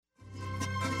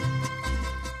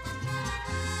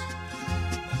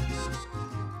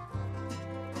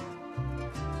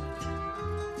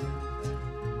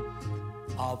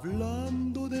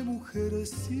Hablando de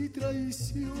mujeres y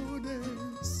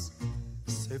traiciones,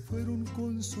 se fueron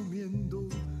consumiendo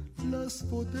las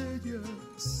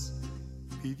botellas.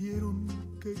 Pidieron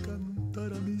que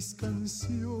cantara mis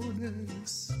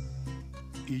canciones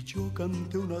y yo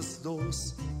canté unas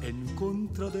dos en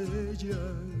contra de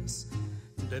ellas.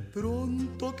 De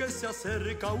pronto que se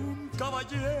acerca un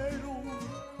caballero,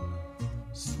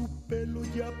 su pelo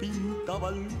ya pintaba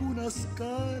algunas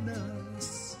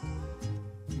canas.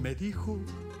 Me dijo,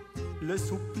 le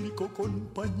suplico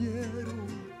compañero,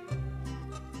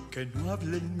 que no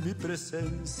hable en mi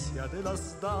presencia de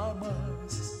las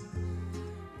damas.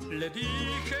 Le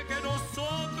dije que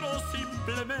nosotros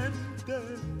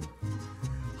simplemente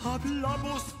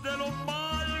hablamos de lo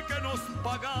mal que nos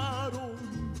pagaron,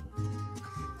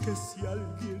 que si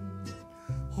alguien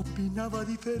opinaba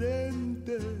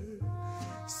diferente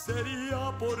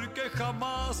sería porque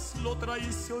jamás lo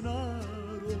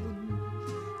traicionaron,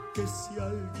 que si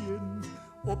alguien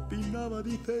opinaba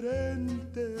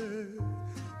diferente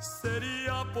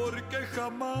sería porque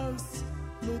jamás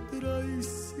lo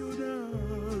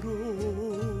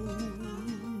traicionaron.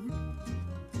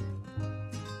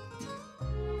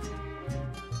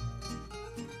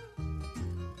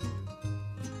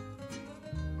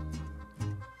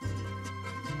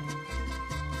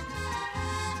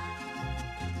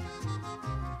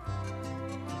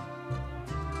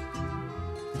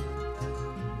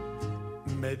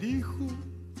 Me dijo,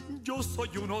 yo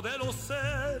soy uno de los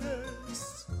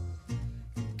seres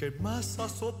que más ha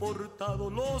soportado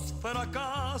los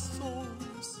fracasos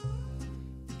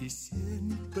y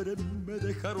siempre me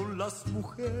dejaron las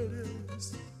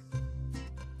mujeres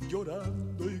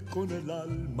llorando y con el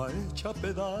alma hecha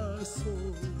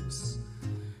pedazos.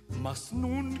 Mas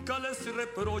nunca les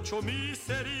reprocho mis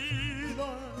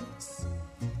heridas,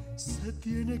 se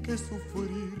tiene que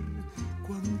sufrir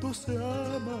cuando se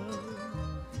ama.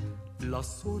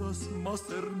 Las horas más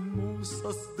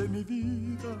hermosas de mi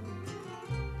vida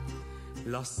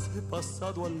las he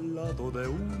pasado al lado de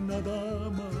una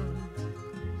dama.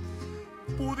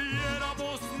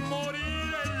 Pudiéramos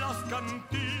morir en las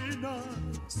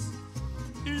cantinas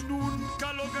y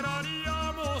nunca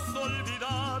lograríamos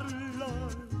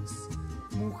olvidarlas.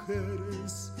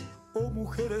 Mujeres, oh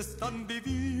mujeres tan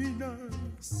divinas,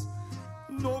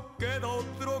 no queda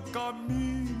otro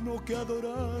camino que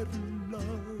adorarlas.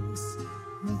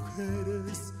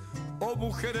 Mujeres, oh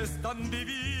mujeres tan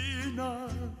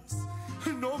divinas,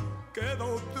 no queda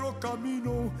otro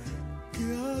camino que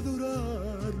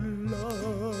adorarlas.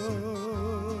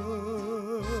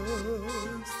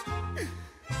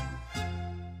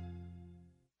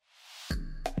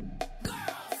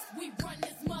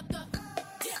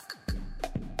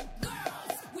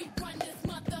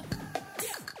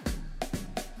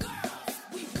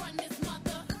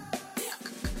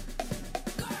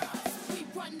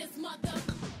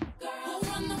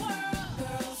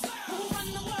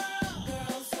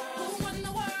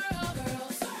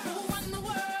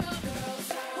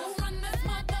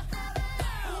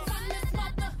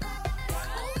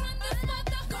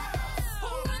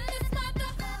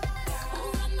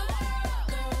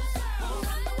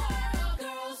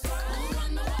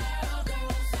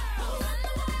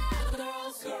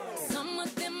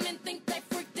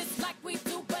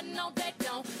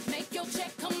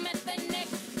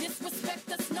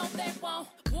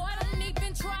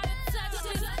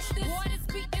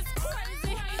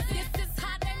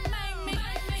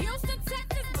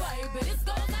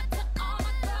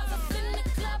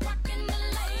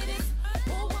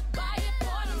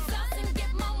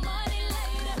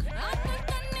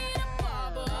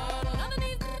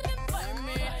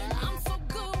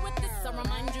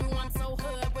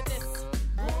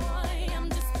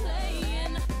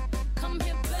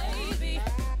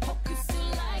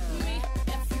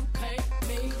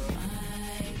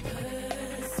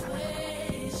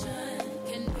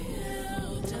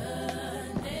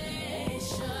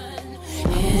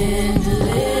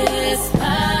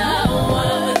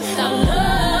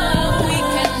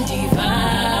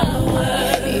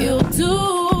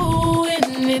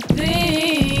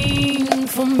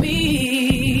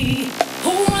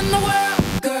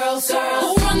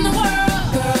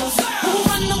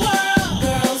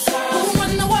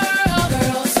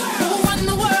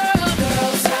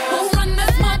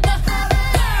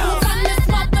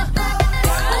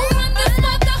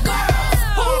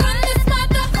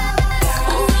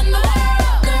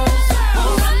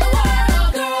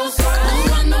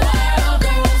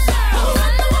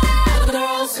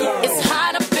 It's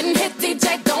hot up in here,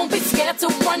 DJ, don't be scared.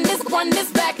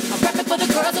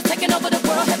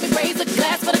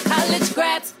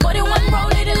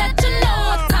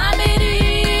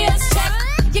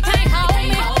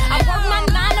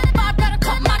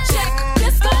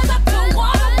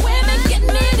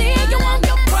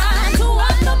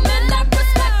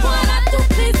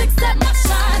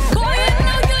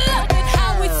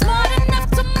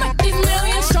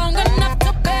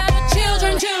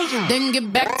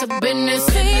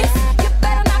 This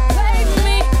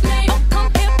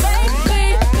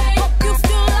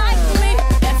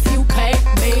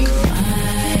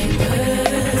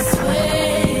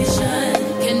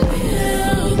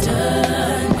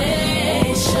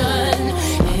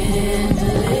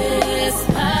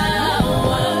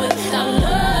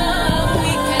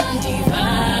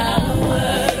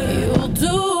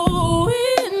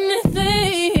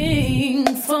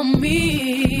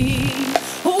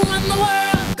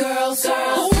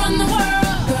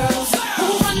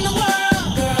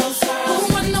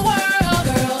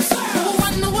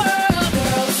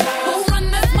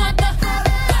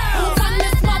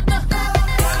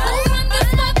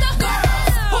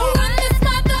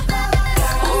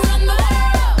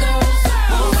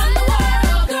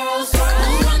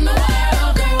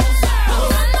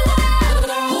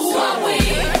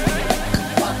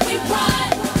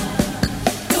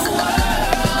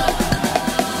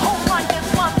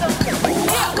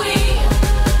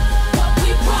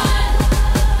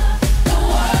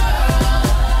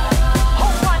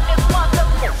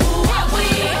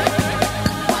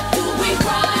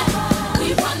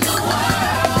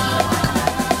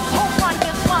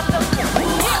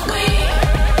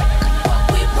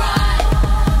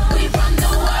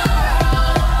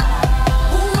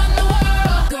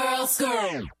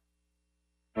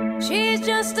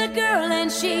girl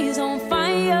is on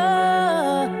fire.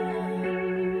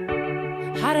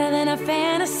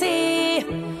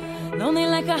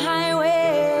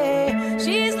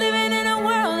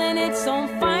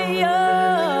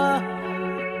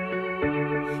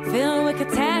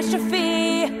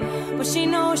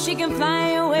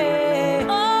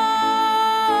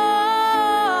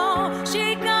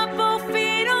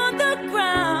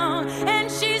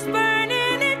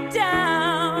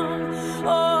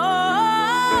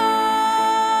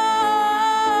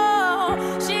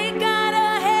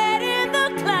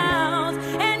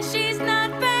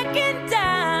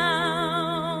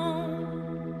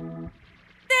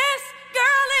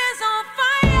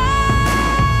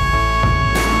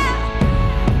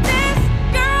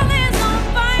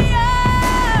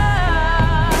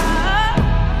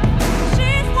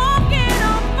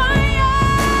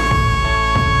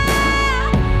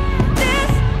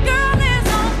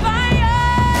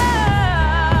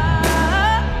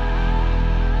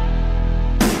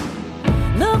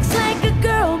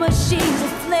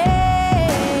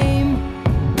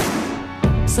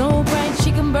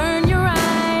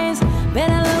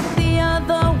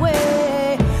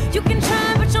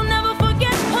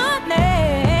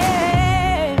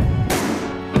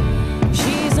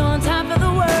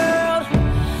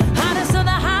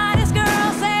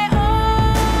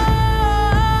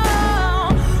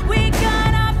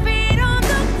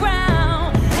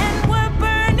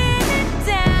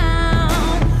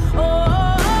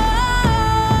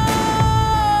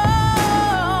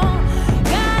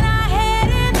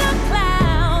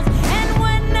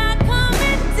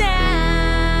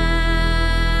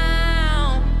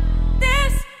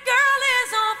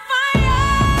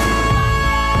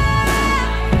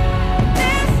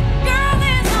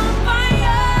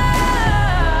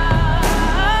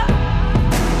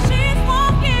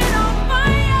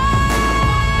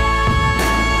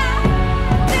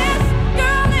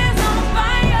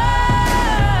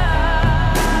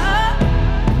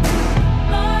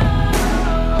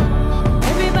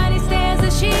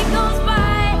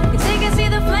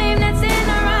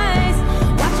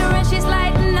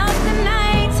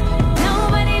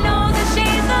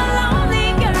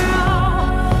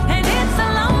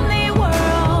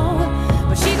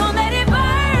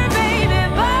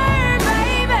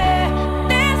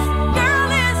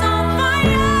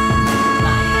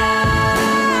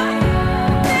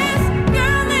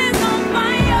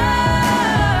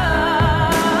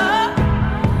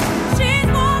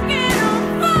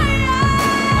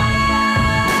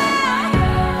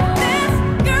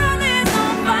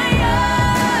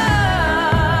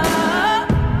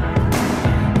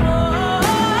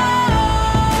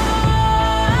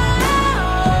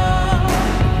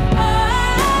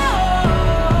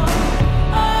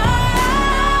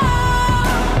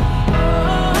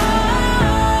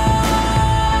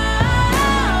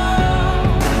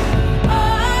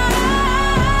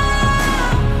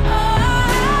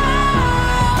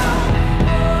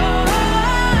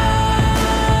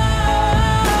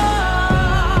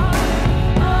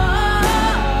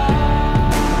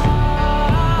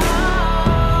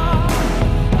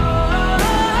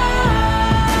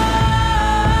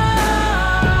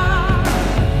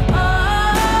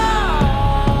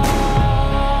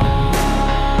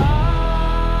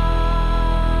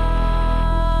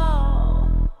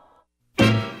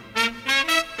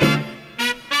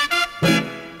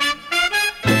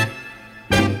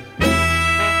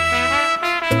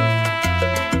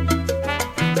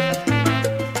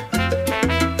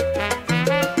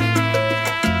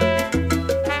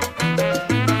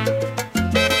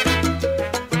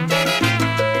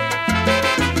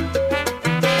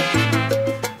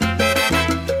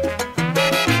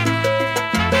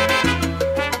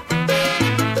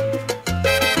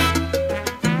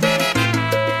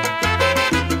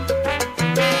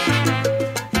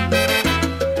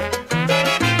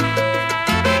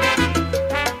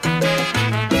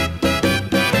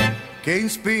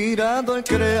 mirado el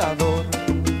creador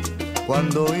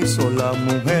cuando hizo la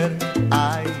mujer.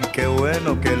 Ay, qué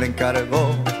bueno que le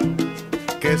encargó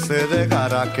que se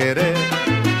dejara querer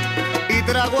y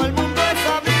trago al mundo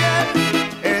esa miel.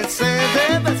 Ese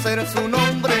debe ser su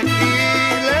nombre y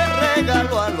le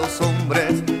regaló a los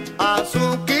hombres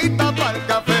azuquita para el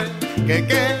café.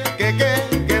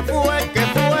 Que fue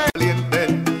valiente,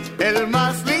 el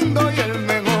más lindo y el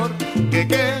mejor. Que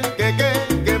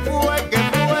fue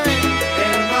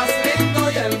el más lindo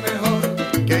y el mejor.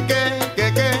 Que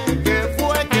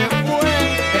fue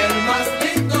el más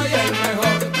lindo y el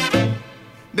mejor.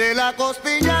 De la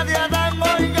costilla de Adán,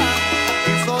 oiga,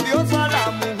 hizo Dios a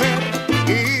la mujer y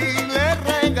le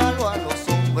regaló a los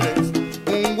hombres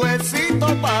un huesito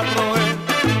para roer.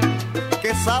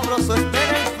 Qué sabroso es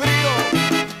tener frío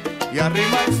y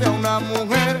arrimarse a una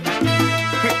mujer.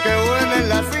 Qué buena es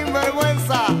la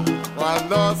sinvergüenza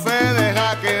cuando se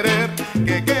deja querer.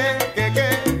 Que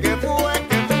fue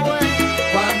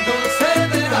cuando se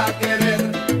deja querer.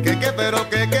 Pero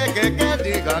que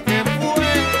diga que fue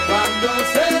cuando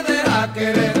se deja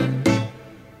querer.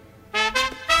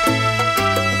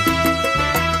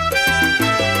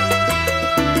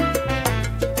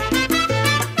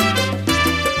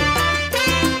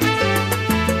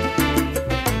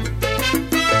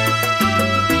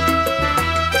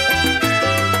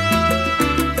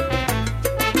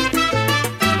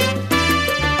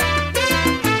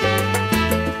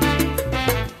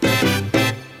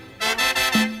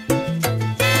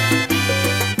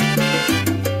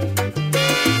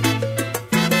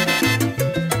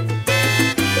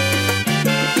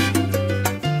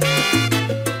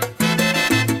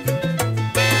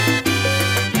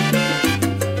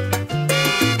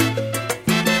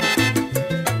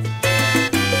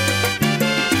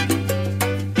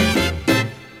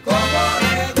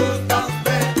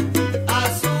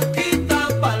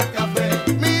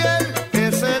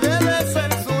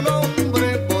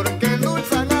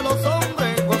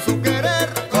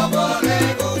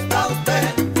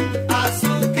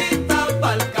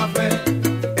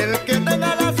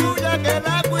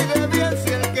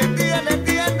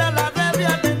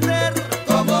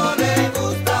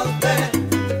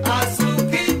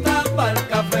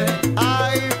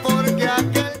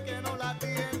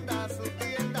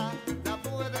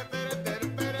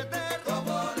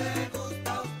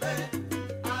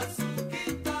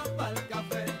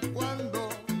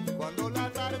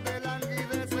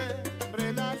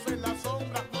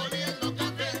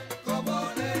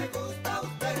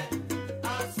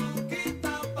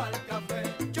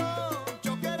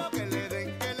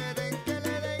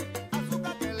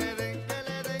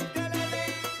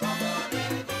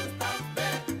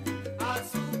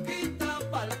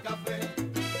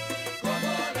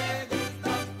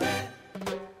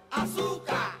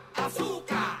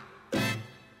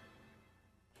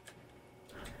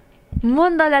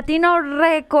 Mundo Latino,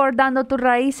 recordando tus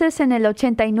raíces en el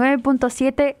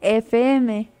 89.7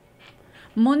 FM.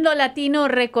 Mundo Latino,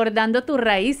 recordando tus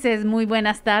raíces. Muy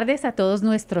buenas tardes a todos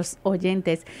nuestros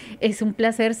oyentes. Es un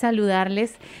placer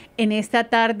saludarles en esta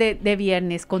tarde de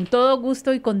viernes. Con todo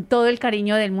gusto y con todo el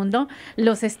cariño del mundo,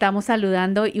 los estamos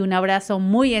saludando y un abrazo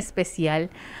muy especial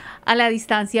a la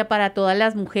distancia para todas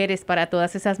las mujeres, para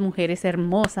todas esas mujeres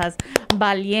hermosas,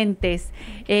 valientes,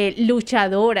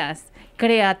 luchadoras,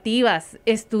 creativas,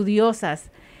 estudiosas,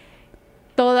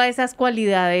 todas esas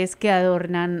cualidades que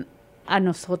adornan a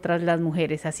nosotras las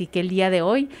mujeres. Así que el día de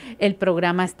hoy el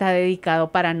programa está dedicado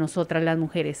para nosotras las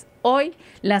mujeres. Hoy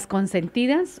las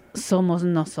consentidas somos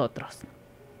nosotros.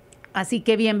 Así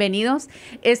que bienvenidos.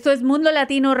 Esto es Mundo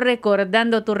Latino,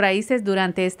 recordando tus raíces.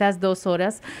 Durante estas 2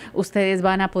 horas ustedes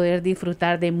van a poder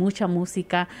disfrutar de mucha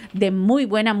música, de muy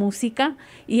buena música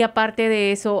y aparte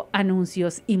de eso,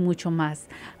 anuncios y mucho más.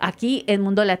 Aquí en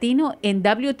Mundo Latino, en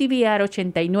WTVR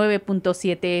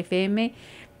 89.7 FM,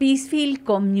 Peacefield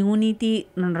Community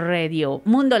Radio.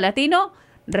 Mundo Latino,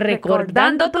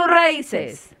 recordando tus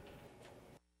raíces.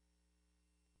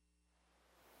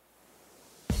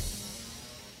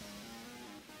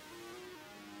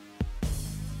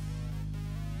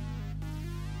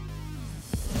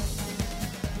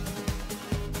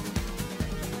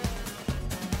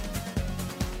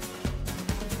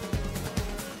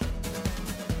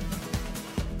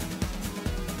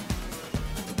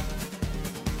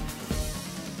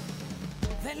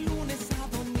 De lunes a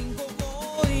domingo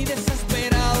voy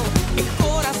desesperado, el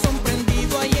corazón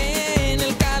prendido ahí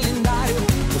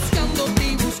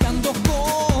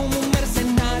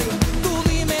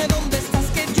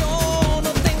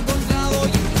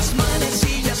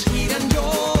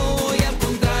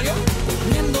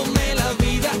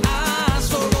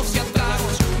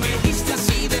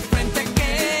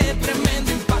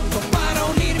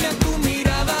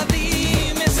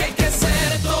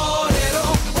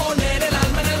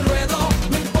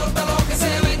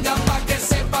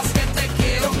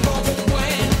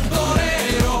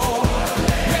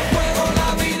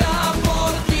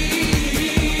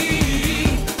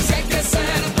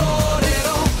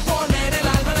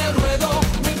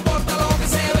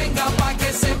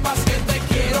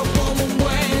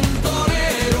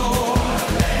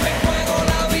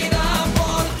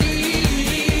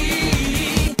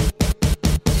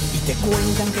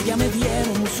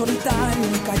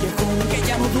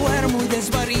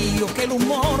que el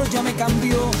humor ya me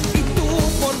cambió. ¿Y tú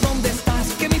por dónde estás?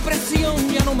 Que mi presión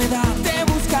ya no me da. Te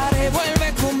buscaré,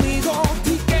 vuelve conmigo.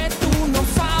 Y que tú no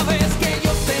sabes que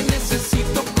yo te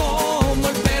necesito como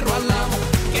el perro al amo.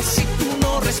 Que si tú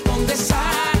no respondes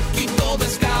aquí todo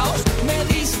es caos. Me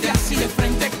diste así de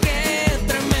frente, qué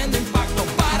tremendo impacto.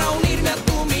 Para unirme a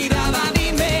tu mirada,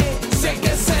 dime, sé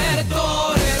que ser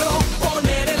torero,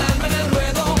 poner el alma en el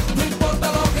ruedo, no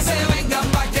importa lo que se venga,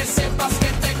 pa' que sepas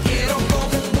que te quiero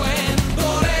como un buen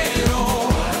torero.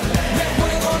 Me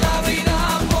juego la vida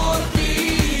por ti.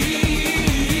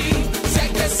 Sé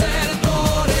que ser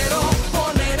torero,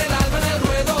 poner el alma en el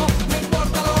ruedo, no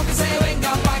importa lo que se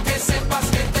venga, pa' que sepas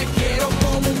que te quiero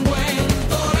como un buen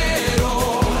torero.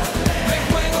 Me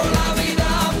juego la vida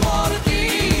por ti.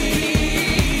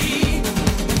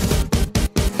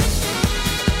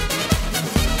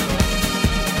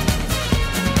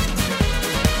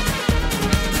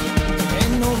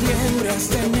 En noviembre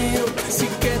hasta enero, sí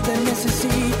que te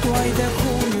necesito. Ay, de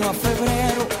junio a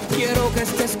febrero, quiero que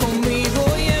estés conmigo.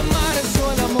 Y en marzo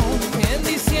el amor, en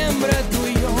diciembre tú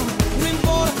y yo. No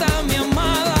importa, mi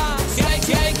amada, que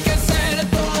hay que ser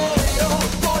torero,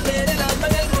 poner el alma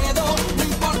en el ruedo. No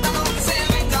importa lo que se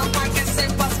venga, pa' que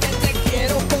sepas que te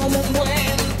quiero como un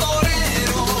buen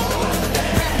torero.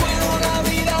 Me juego la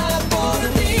vida por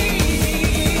ti.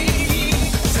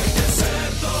 Sé que ser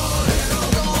torero,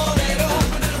 torero,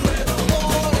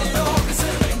 torero, que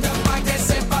se venga, pa' que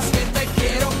sepas que te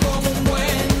quiero como un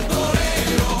buen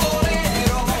torero,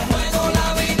 torero. Me juego la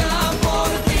vida por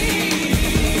ti.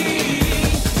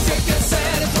 Sé que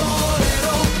ser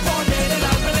torero, poner el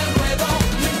alma en el ruedo,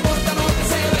 no importa lo que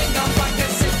se venga, pa' que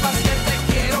sepas que te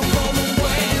quiero como un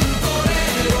buen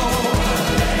torero.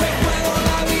 Me juego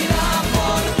la vida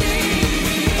por ti.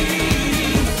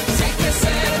 Sé que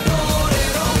ser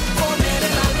torero, poner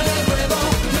el alma en el ruedo,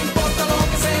 no importa lo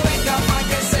que se venga, pa'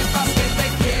 que sepas que te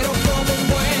quiero como un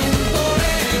buen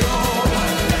torero.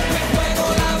 Me juego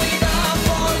la vida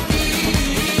por ti.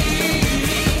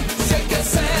 Sé que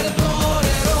ser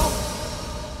torero.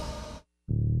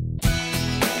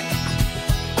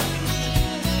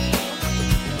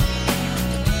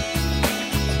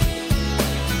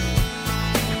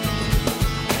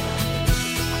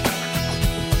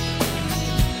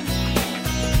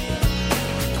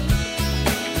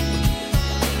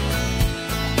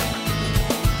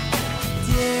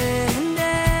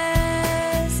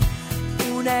 Tienes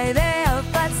una idea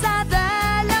falsa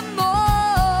del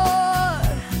amor.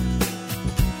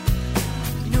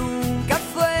 Nunca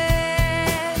fue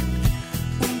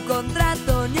un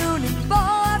contrato ni una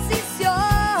imposición.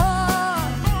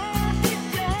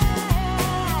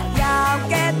 Y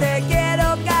aunque te quiero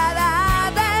cada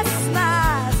vez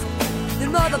más, de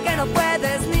un modo que no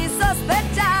puedes ni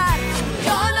sospechar,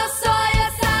 yo no soy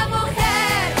esa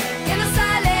mujer que no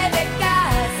sale de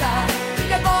casa y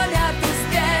que pone a tus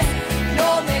pies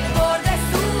lo mejor de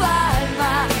su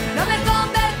alma. No me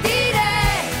convertiré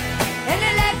en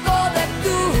el eco de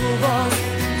tu voz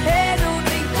en un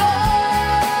rincón.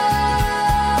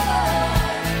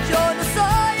 Yo no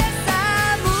soy esa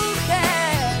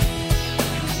mujer.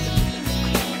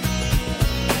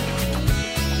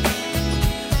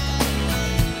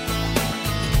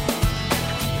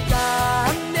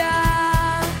 Cambia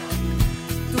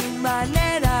tu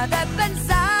manera de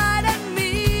pensar en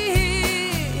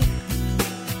mí,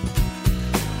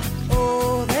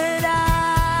 o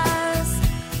verás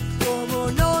como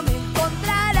no me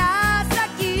encontrarás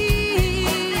aquí.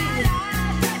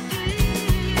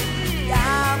 Y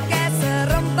aunque se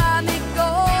rompa mi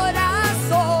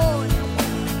corazón,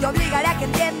 te obligaré a que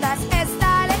entiendas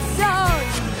esta lección.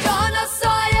 Yo no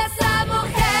soy esa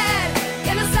mujer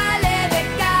que no sale de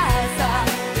casa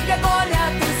y que pone a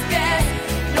tus pies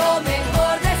lo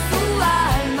mejor de su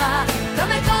alma.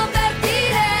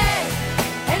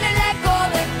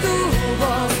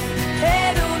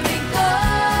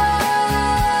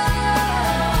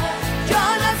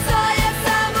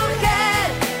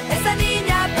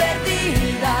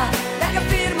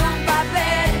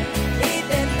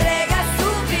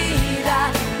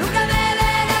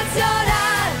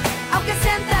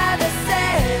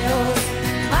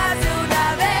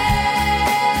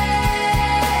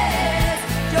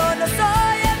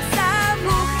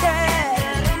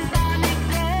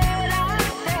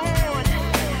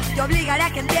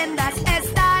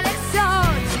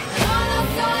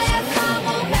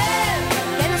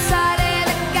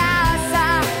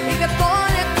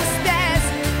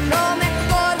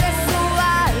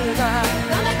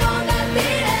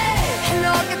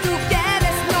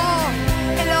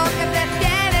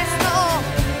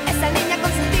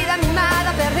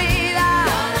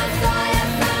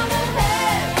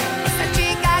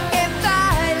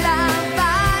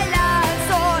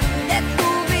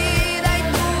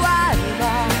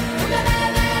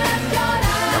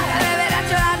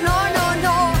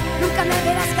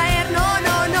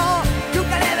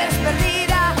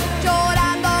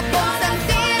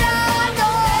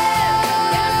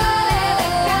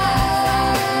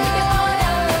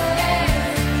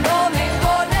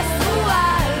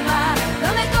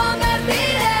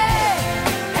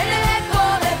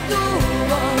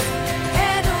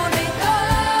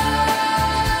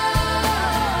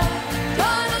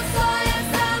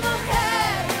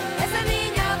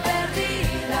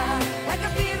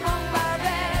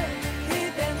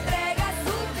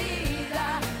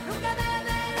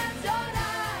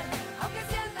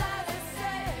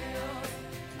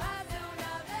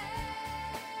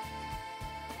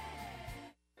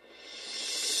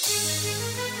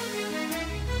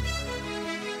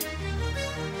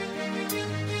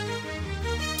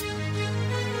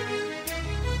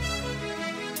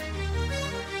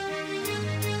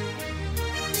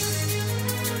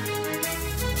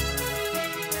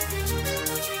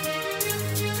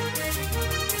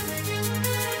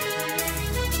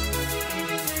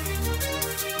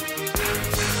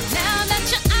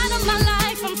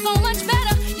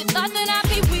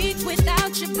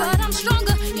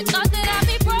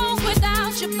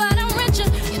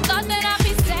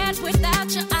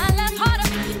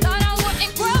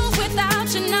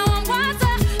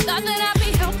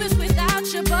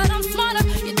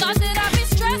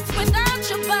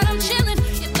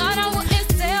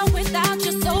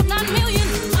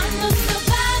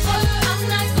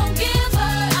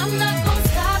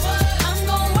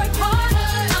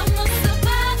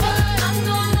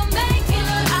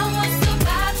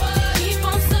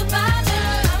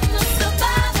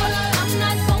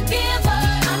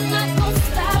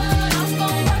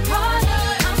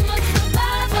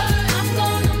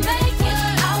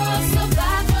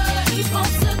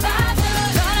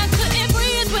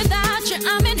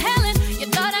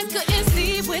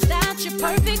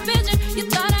 faster. You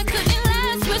thought I couldn't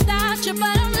last without you,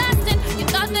 but I'm lasting. You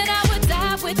thought that I would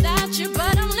die without you,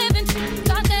 but I'm living.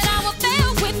 Thought that I would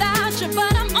fail without you,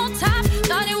 but I'm on top.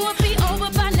 Thought it would be over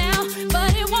by now,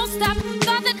 but it won't stop.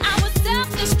 Thought that I would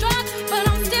self-destruct, but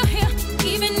I'm still here.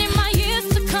 Even in my years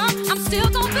to come, I'm still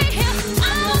gonna be here.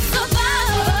 I'm a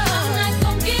survivor. I'm not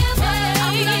gonna give up.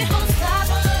 I'm not gonna stop.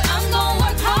 I'm gonna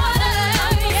work harder.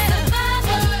 I'm a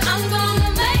survivor. I'm gonna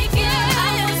make it.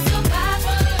 I'm a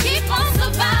survivor. Keep on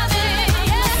surviving.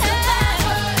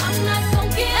 I'm not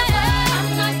gonna give up. I'm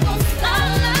not gonna stop.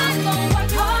 I'm gonna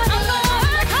work harder. I'm gonna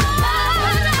work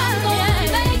hard. I'm gonna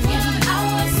make it. I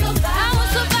will survive. I will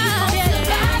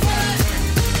survive.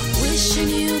 Wishing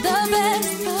you the best.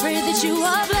 Pray that you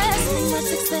are blessed. Much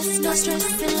success, no stress,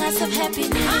 and lots of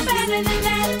happiness. I'm better than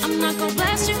that. I'm not gonna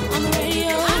blast you on the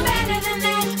radio. I'm better than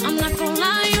that. I'm not gonna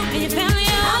lie to you and your family.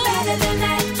 I'm better than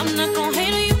that. I'm not gonna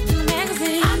hate on you in the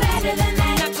magazine. I'm better than that.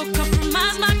 I'm not gonna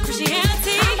compromise my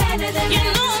Christianity. I'm better than that. You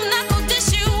know I'm not gonna dish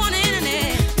you on the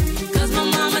internet. Cause my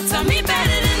mama taught me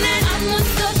better than that. I'm a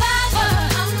survivor.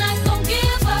 I'm not gonna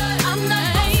give up. I'm not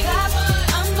gonna stop.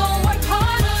 I'm gonna work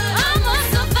harder. I'm a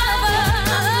survivor.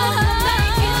 I'm gonna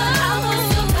make it. I'm a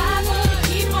survivor.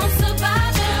 Keep on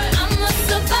surviving. I'm a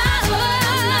survivor.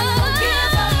 I'm not gonna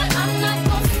give up. I'm not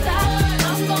gonna stop.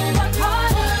 I'm gonna work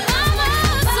harder. I'm a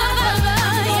survivor.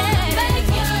 Yeah,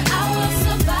 make it. I will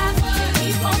survive.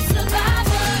 Keep on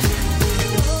surviving.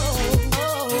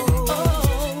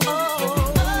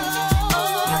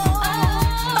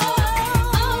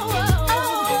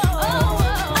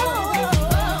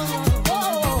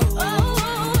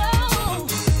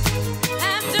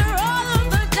 After all of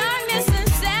the darkness and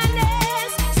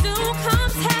sadness, soon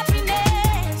comes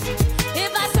happiness.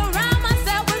 If I surround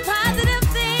myself with positive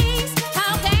things,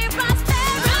 I'll gain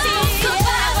prosperity. I'm a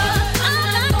survivor. I'm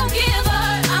not gonna give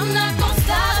up. I'm not gonna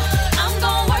stop. I'm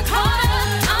gonna work harder.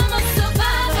 I'm a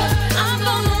survivor. I'm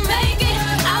gonna make it.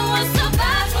 I will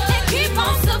survive and keep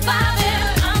on surviving.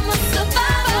 I'm a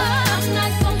survivor. I'm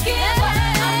not gonna give up.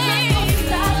 I'm not gonna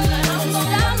stop. I'm gonna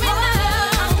stop me now.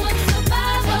 I'm a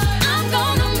survivor. I'm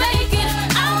gonna make it.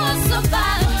 I will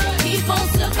survive. Keep on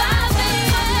surviving.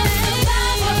 I'm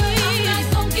not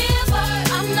gonna give up.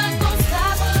 I'm not gonna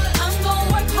stop. I'm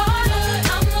gonna work harder.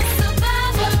 I'm a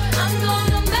survivor. I'm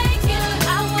gonna make it.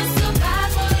 I will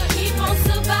survive. Keep on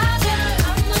surviving.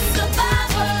 I'm a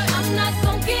survivor. I'm not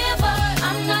gonna give up.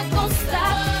 I'm not gonna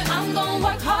stop. I'm gonna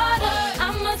work harder.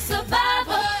 I'm a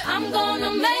survivor. I'm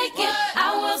gonna make it. I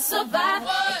will survive.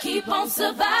 Keep on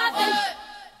surviving.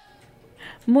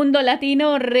 Mundo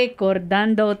Latino,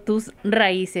 recordando tus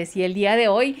raíces, y el día de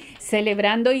hoy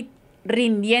celebrando y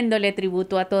rindiéndole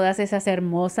tributo a todas esas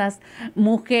hermosas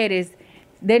mujeres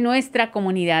de nuestra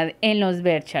comunidad en los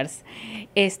Berkshires.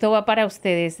 Esto va para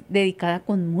ustedes, dedicada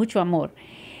con mucho amor.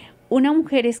 Una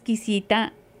mujer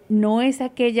exquisita no es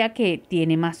aquella que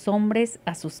tiene más hombres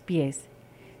a sus pies,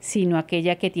 sino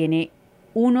aquella que tiene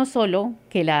uno solo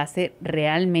que la hace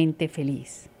realmente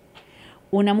feliz.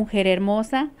 Una mujer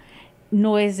hermosa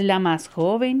no es la más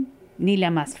joven, ni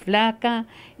la más flaca,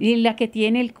 ni la que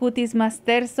tiene el cutis más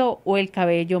terso o el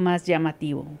cabello más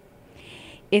llamativo.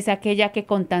 Es aquella que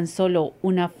con tan solo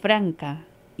una franca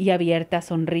y abierta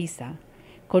sonrisa,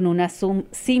 con una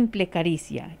simple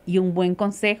caricia y un buen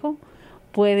consejo,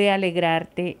 puede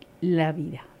alegrarte la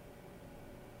vida.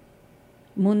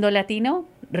 Mundo Latino,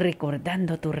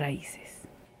 recordando tus raíces.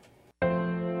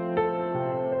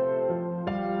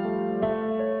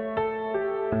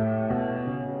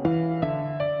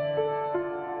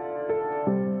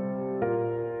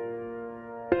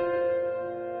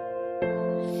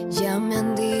 Ya me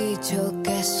han dicho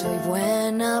que soy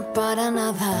buena para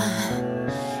nada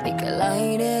y que el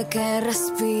aire que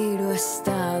respiro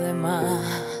está de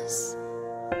más.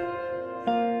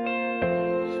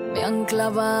 Me han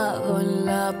clavado en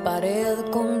la pared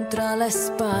contra la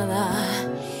espada.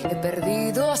 He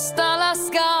perdido hasta las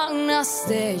ganas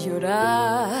de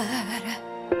llorar.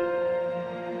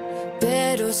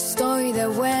 Pero estoy de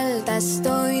vuelta,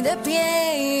 estoy de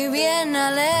pie y bien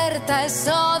alerta.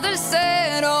 Eso del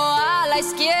cero a la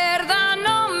izquierda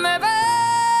no me ve.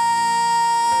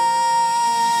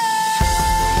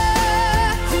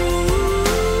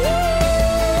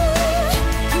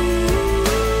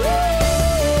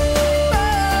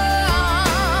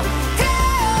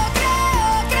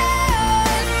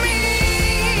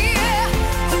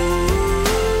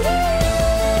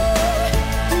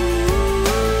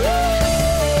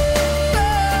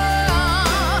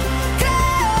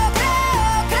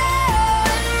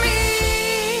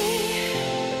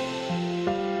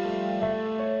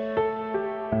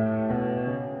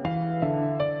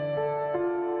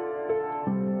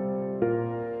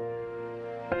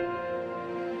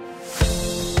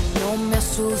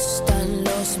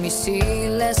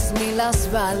 misiles ni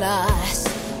las balas.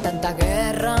 Tanta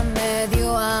guerra me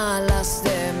dio alas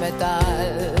de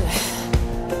metal.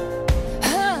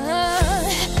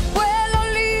 Vuelo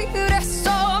libre,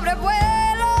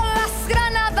 sobrevuelo las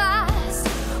granadas.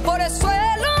 Por el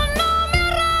suelo no me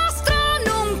arrastro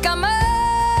nunca más.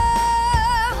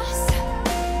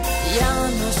 Ya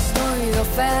no estoy de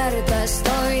oferta,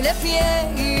 estoy de pie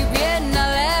y bien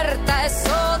alerta.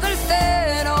 Eso del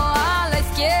cero a la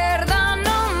izquierda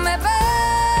no me ve.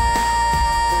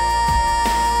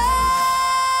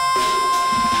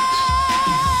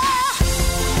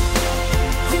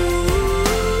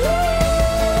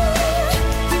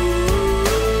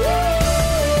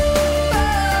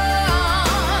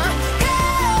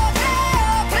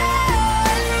 Creo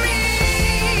en mí.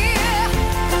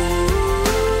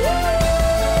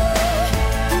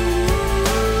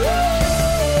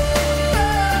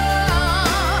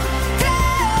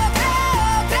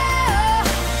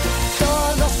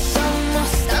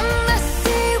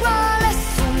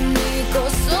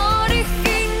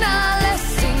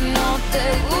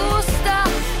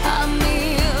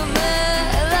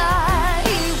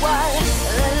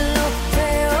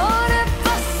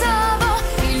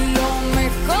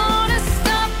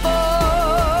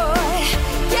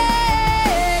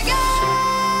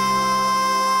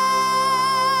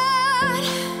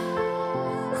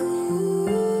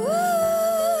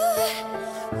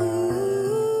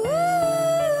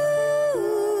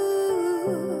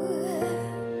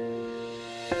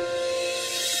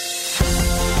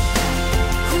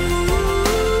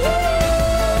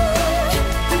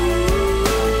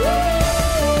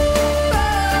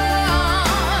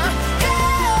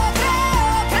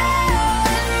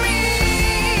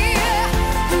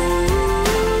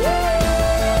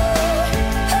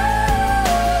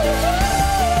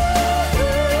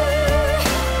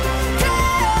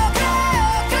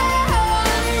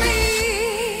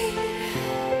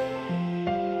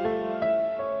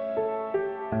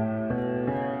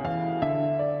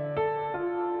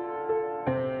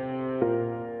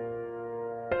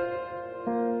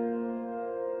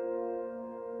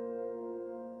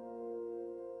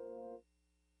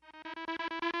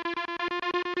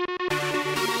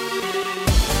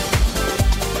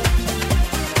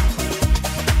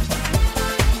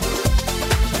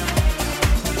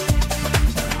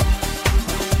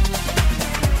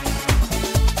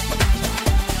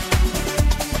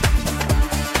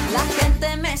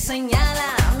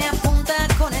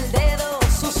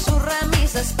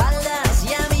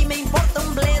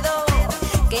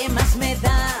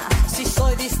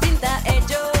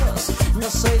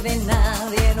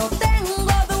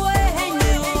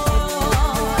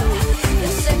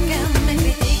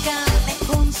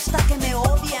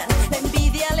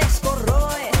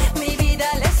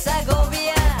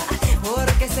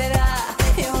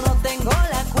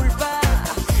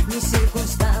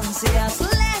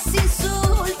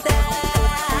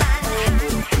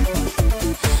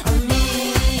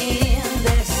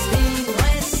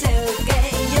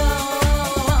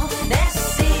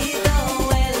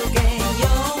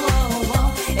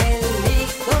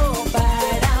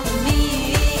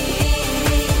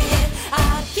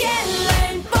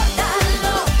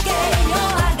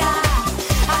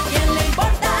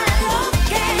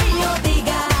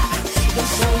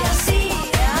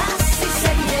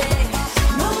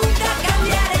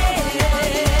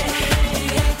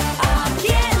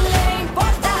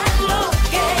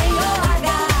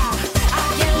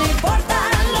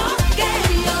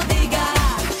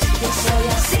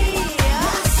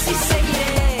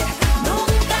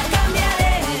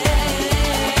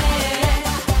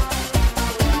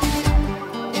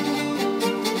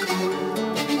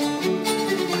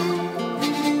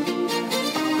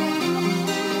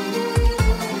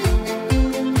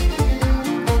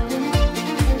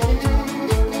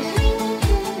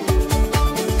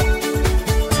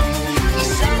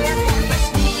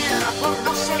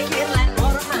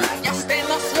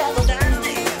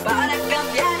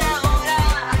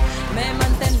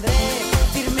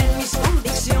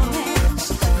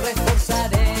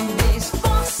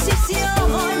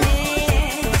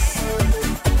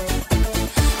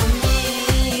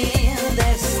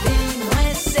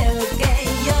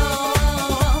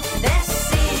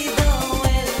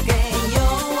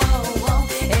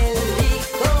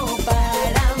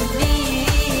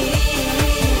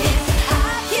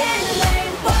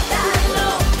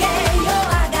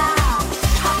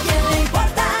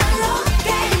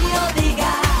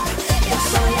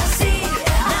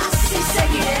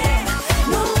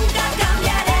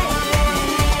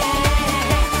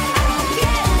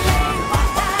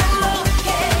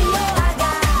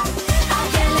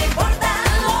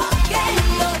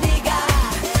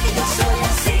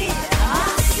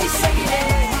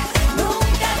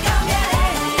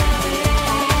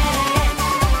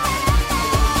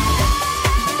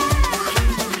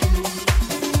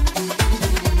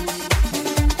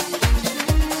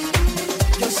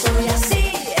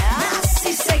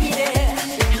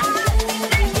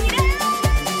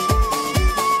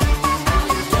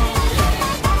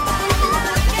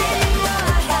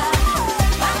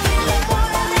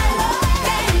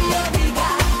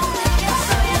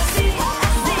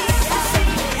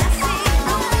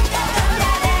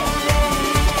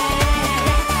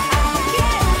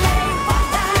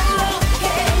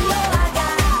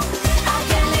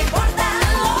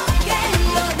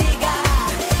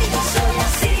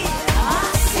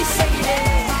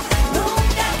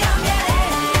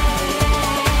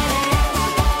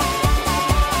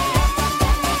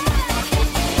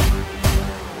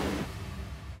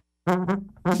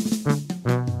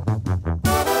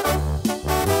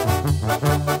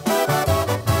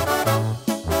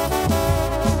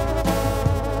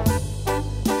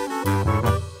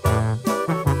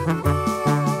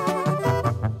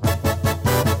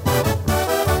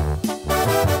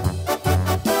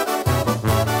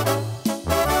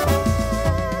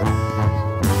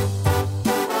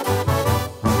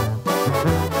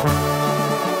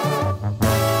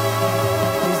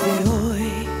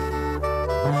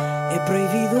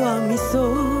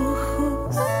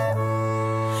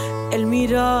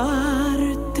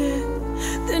 mirarte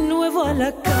de nuevo a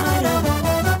la cara.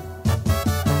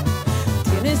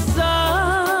 Tienes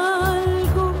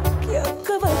algo que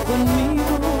acaba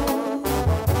conmigo,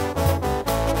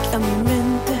 que a mi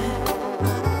mente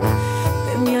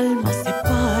de mi alma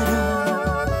separa.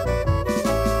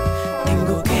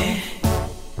 Tengo que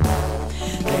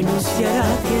renunciar a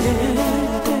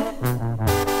quererte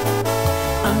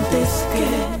antes que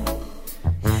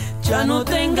ya no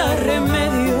tenga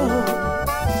remedio.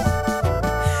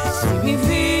 Si mi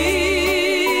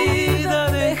vida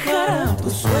dejara tu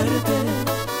suerte,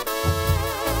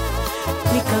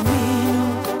 mi camino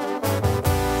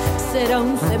será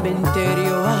un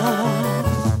cementerio.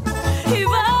 Y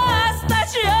basta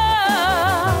ya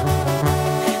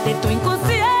de tu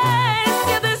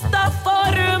inconsciencia, de esta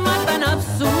forma tan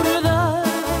absurda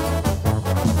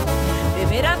de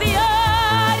ver a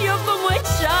diario como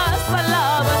echas a la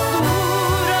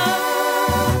basura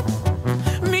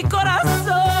mi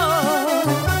corazón,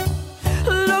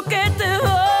 lo que te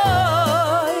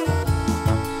doy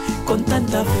con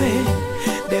tanta fe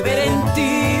de ver en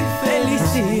ti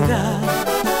felicidad.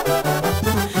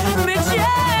 Me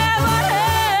llevaré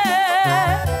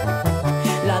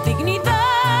la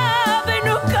dignidad de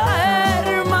no caer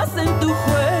más en tu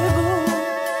juego.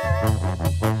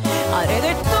 Haré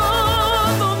de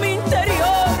todo mi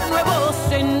interior nuevos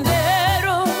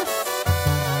senderos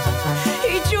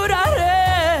y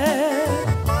lloraré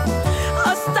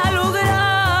hasta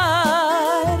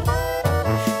lograr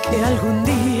que algún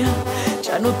día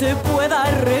ya no te pueda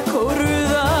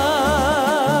recordar.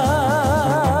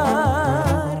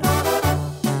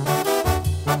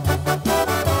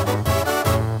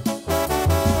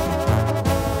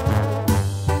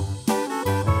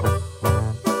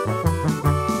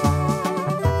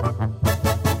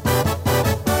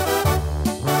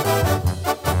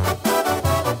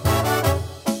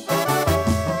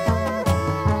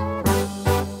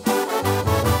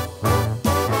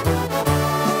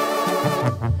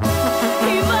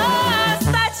 Y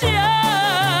basta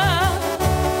ya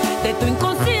de tu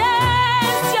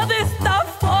inconsciencia, de esta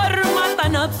forma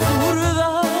tan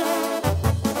absurda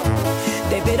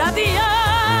de ver a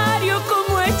diario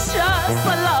como echas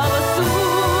a la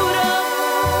basura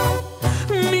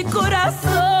mi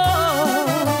corazón,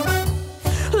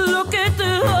 lo que te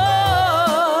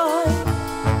doy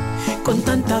con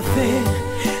tanta fe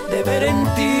de ver en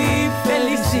ti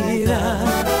felicidad.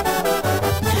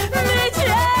 Me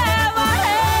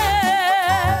llevaré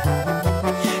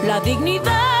la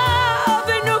dignidad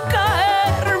de no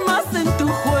caer más en tu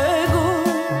juego.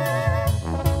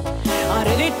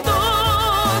 Haré de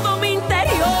todo mi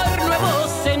interior nuevos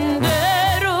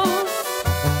senderos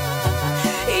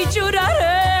y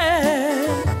lloraré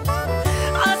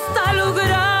hasta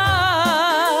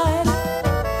lograr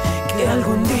que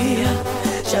algún día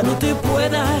ya no te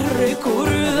pueda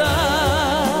recordar.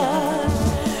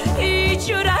 Y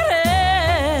lloraré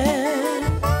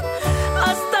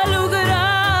hasta lograr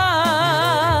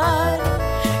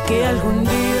que algún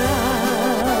día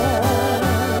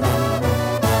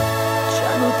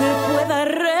ya no te pueda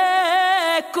recordar.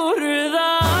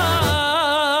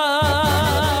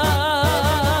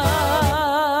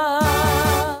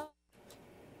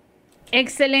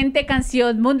 Excelente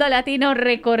canción, Mundo Latino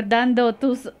recordando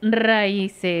tus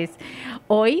raíces.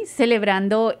 Hoy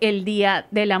celebrando el Día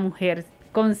de la Mujer,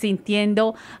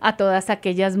 consintiendo a todas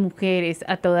aquellas mujeres,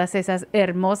 a todas esas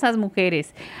hermosas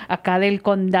mujeres acá del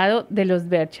condado de los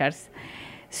Berkshires.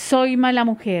 Soy mala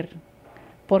mujer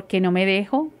porque no me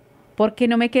dejo, porque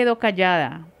no me quedo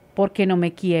callada, porque no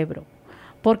me quiebro,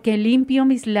 porque limpio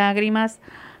mis lágrimas,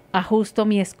 ajusto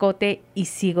mi escote y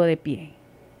sigo de pie.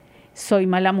 Soy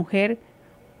mala mujer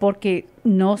porque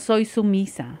no soy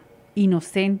sumisa,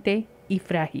 inocente y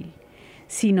frágil,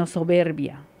 sino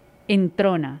soberbia,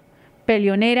 entrona,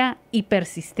 peleonera y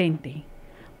persistente,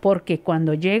 porque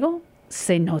cuando llego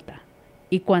se nota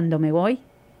y cuando me voy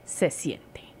se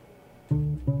siente.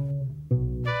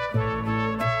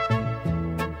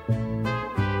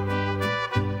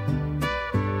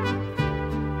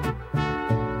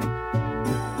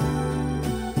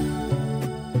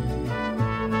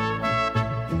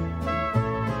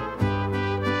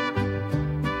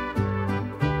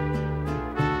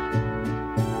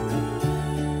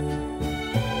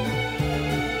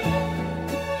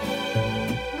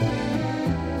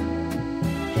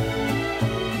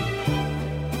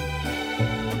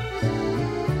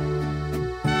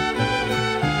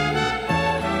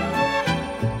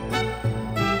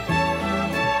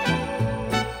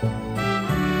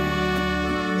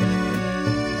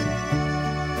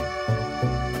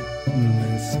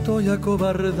 Estoy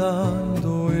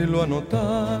acobardando y lo ha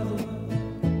notado.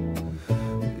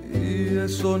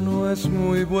 eso no es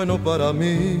muy bueno para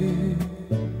mí.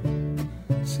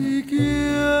 Si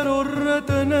quiero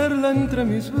retenerla entre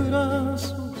mis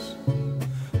brazos,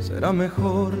 será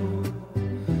mejor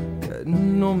que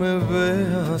no me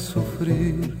vea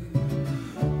sufrir.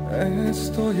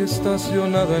 Estoy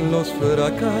estacionado en los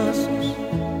fracasos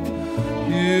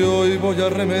y hoy voy a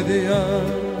remediar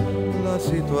la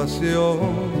situación.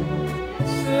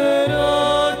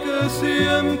 ¿Será que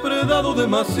siempre he dado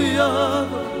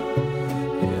demasiado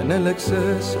y en el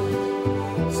exceso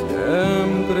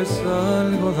siempre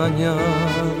salgo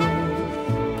dañado?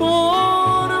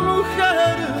 Por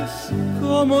mujeres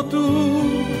como tú,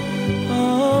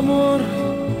 amor,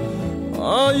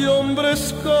 hay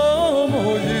hombres como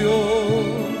yo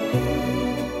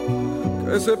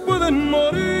que se pueden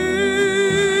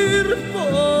morir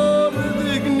por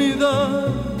dignidad,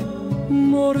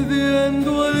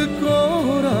 mordiendo el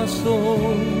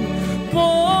corazón.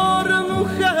 Por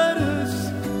mujeres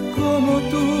como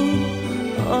tú,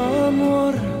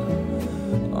 amor,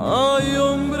 hay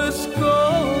hombres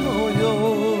como yo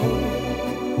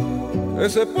que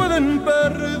se pueden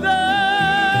perder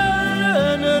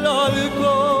en el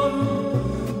alcohol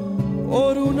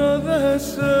por una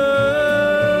decepción.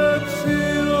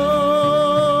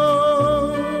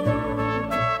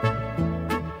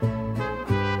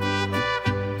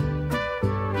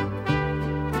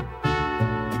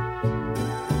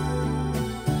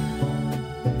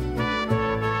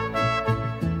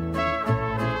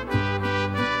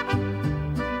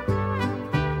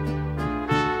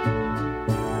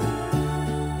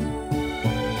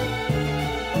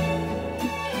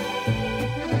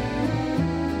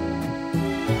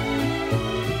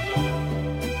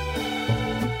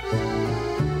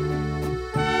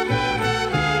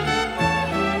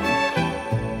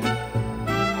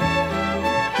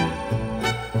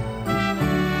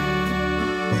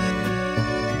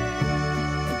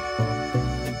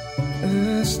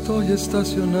 Estoy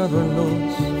estacionado en los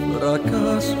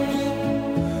fracasos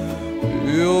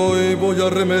y hoy voy a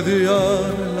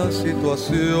remediar la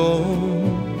situación.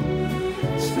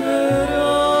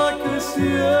 ¿Será que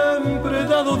siempre he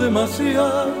dado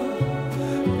demasiado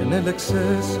y en el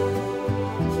exceso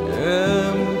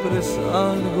siempre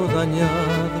salgo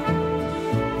dañado?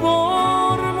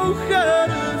 Por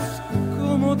mujeres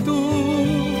como tú,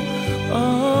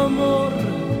 amor,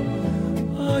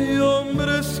 hay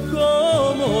hombres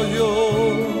como yo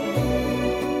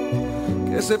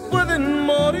que se pueden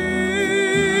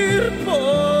morir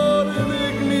por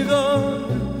dignidad,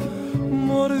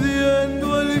 mordiendo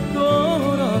el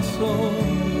corazón.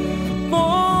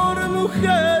 Por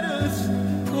mujeres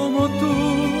como tú,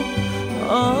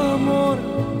 amor,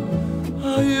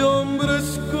 hay hombres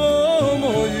como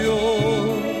yo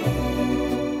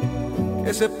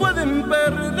que se pueden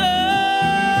perder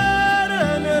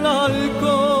en el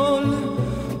alcohol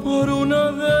por una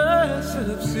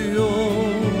decepción.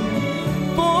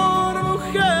 Por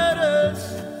mujeres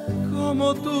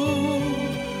como tú,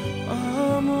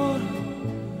 amor,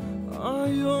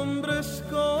 hay hombres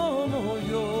como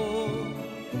yo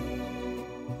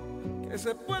que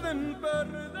se pueden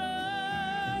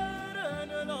perder en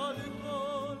el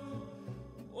alcohol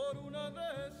por una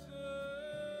decepción.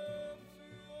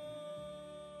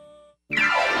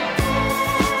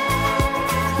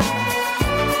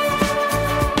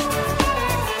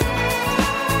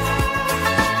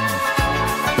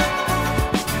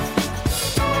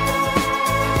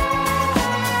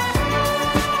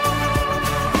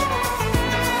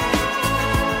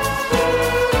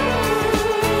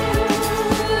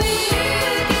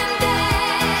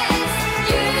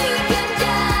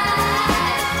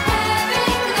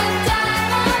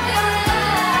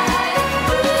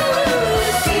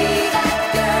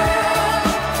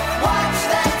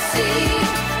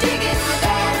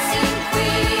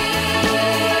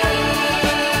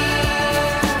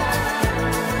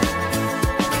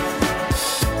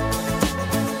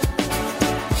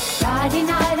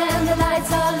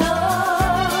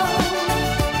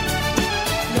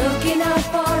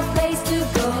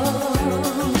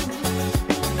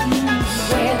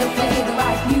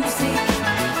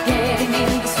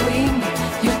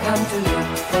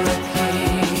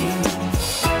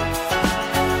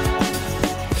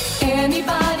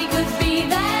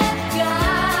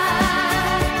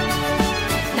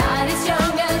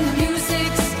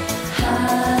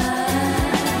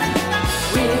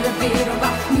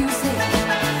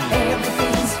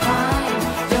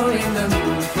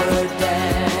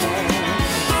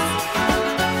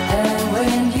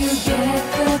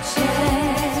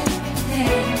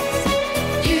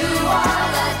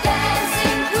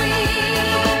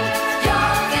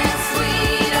 Young and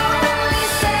sweet, only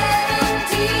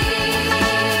 17.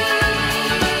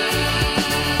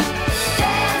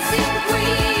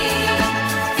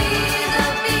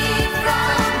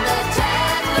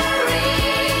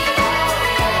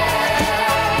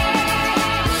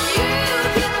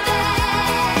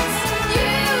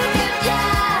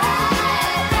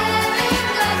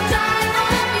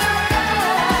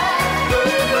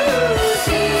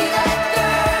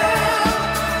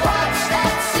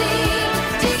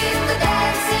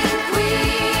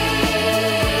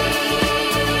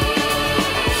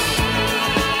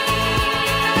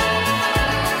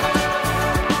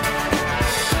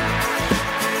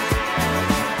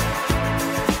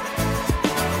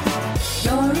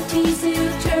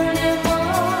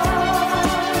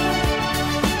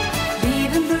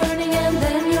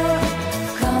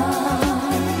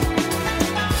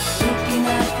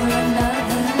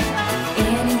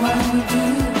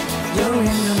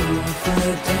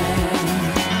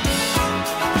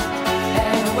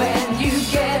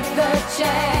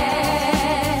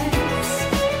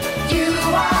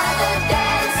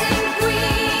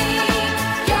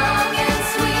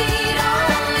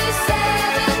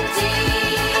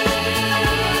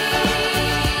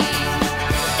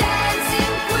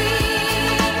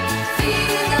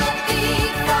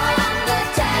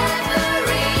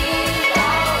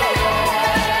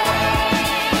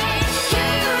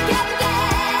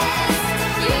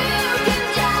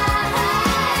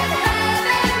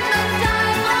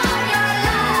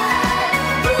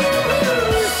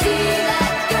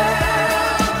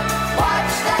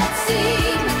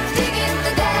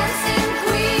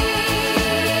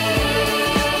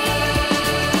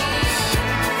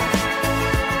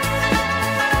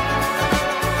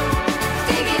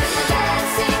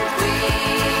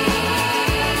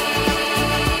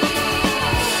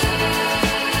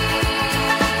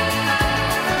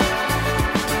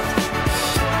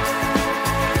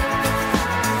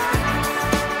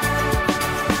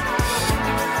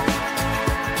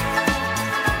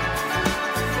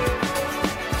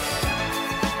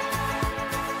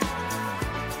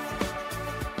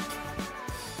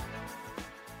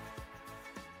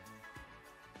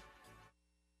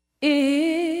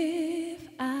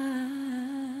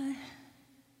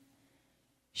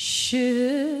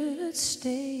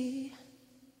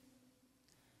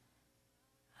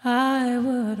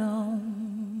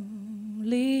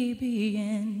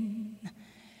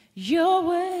 your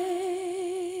way,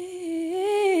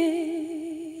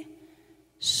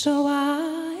 so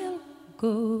I'll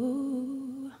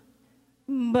go.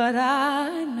 But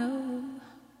I know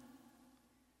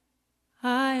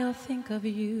I'll think of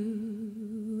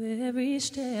you every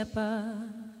step of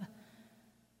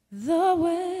the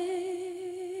way.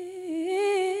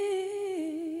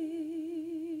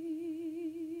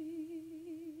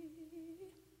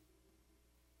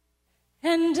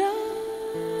 And I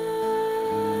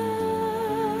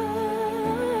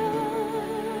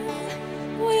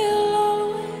will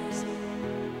always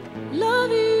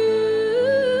love you.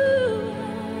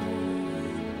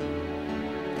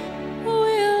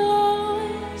 Will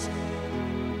always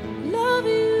love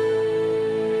you.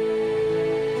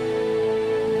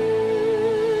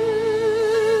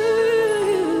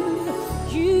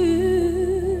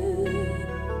 You,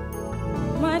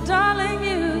 my darling,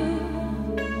 you.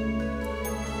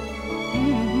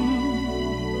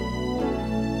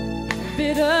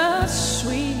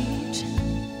 Bittersweet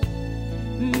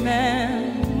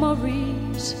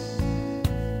memories,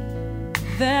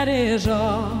 that is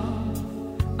all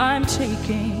I'm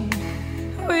taking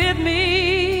with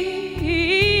me.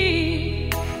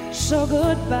 So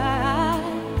goodbye,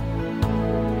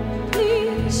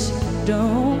 please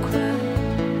don't cry.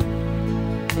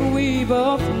 We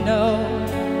both know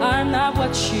I'm not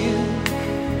what you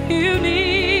need.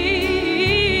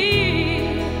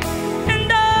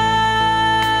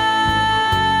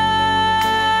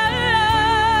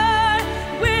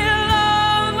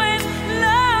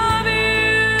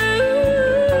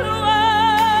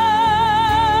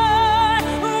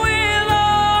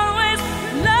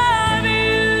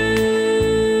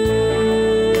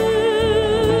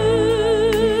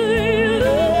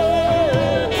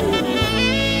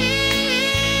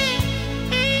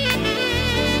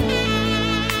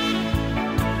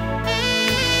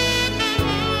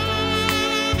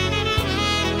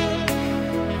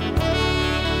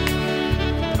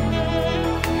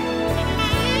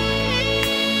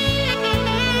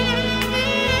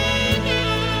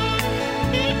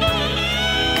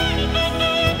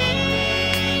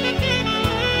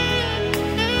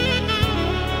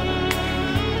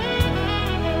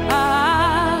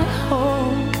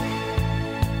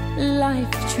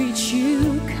 Treat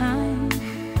you kind,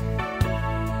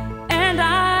 and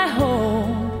I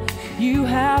hope you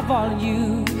have all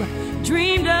you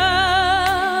dreamed of,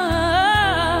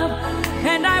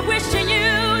 and I wish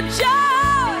you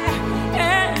joy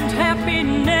and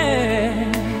happiness,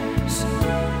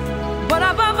 but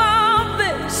above all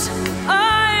this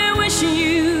I wish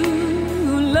you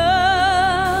love.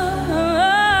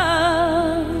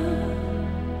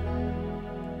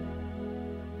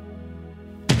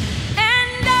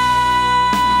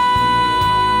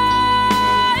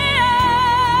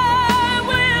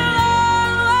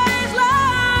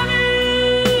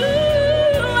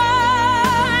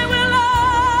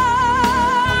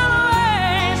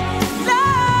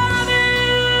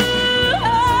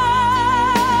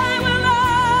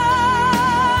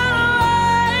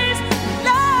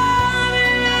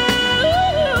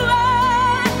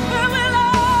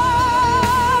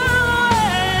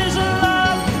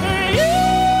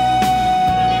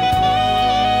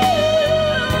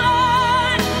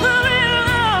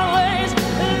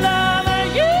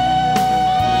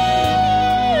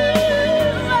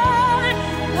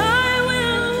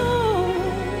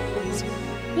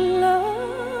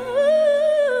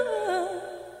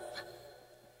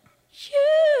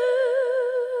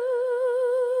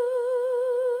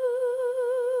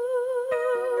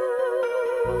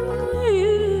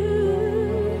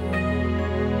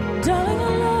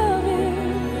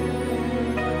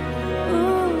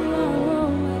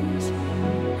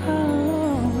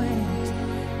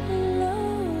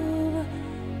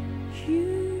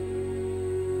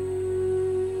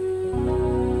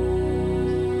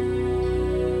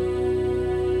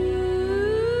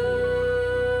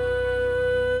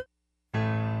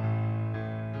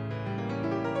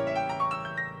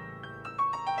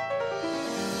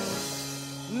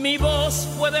 Mi voz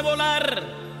puede volar,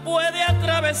 puede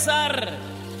atravesar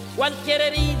cualquier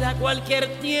herida,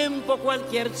 cualquier tiempo,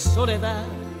 cualquier soledad,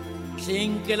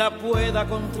 sin que la pueda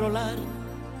controlar.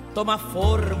 Toma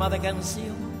forma de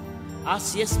canción,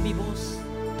 así es mi voz,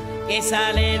 que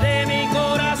sale de mi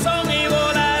corazón y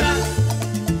volará,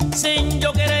 sin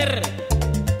yo querer,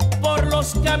 por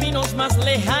los caminos más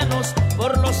lejanos,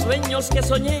 por los sueños que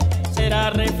soñé. Será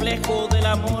reflejo del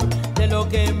amor, de lo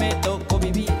que me tocó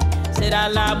vivir. Será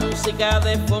la música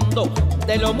de fondo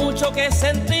de lo mucho que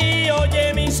sentí.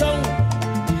 Oye mi son,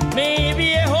 mi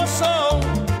viejo son,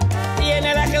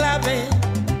 tiene la clave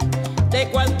de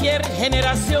cualquier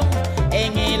generación.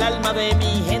 en el alma de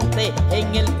mi gente,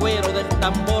 en el cuero del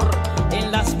tambor,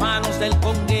 en las manos del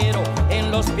conguero, en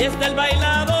los pies del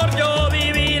bailador. Yo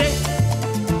viviré,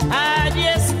 allí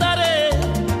estaré,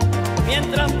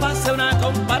 mientras pase una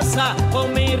comparsa,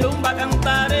 con mi rumba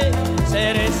cantaré.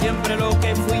 Seré siempre lo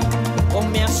que fui,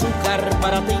 con mi azúcar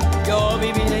para ti. Yo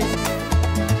viviré,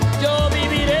 yo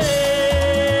viviré.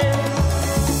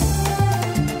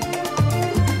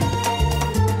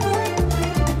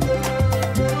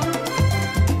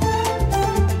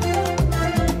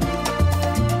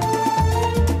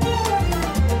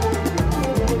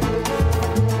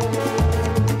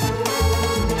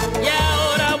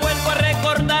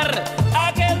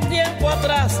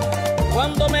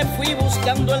 Cuando me fui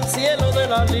buscando el cielo de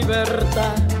la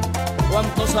libertad,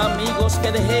 cuántos amigos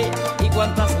que dejé y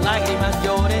cuántas lágrimas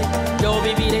lloré. Yo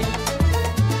viviré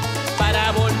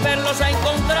para volverlos a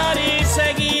encontrar y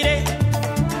seguiré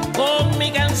con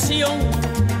mi canción,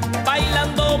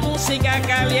 bailando música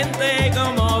caliente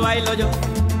como bailo yo.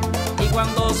 Y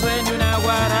cuando suene una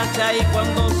guaracha y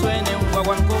cuando suene un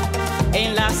guaguancó,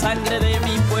 en la sangre de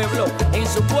mi pueblo, en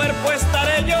su cuerpo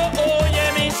estaré yo.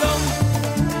 Oye mi son,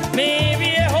 mi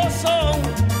viejo son,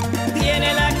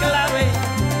 tiene la clave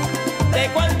de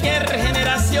cualquier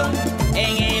generación,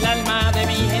 en el alma de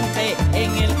mi gente,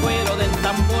 en el cuero del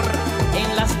tambor,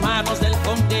 en las manos del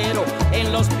conguero,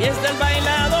 en los pies del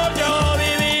bailador. Yo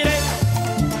viviré,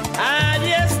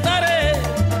 allí estaré,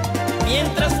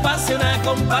 mientras pase una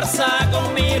comparsa,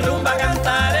 con mi rumba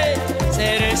cantaré.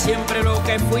 Seré siempre lo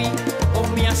que fui,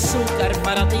 con mi azúcar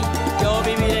para ti. Yo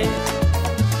viviré,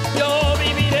 yo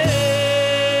viviré.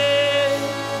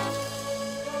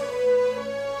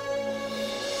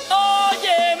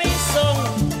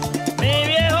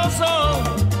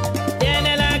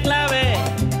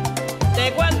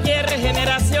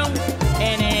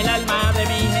 En el alma de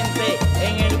mi gente,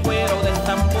 en el cuero del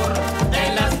tambor,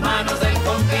 en las manos del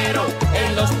conguero,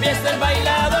 en los pies del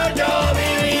bailador. Yo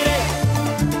viviré,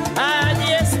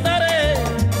 allí estaré,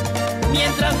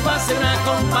 mientras pase una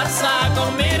comparsa,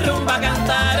 con mi rumba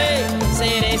cantaré.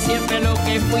 Seré siempre lo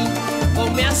que fui,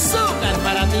 con mi azúcar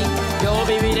para ti. Yo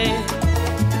viviré,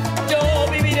 yo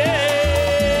viviré.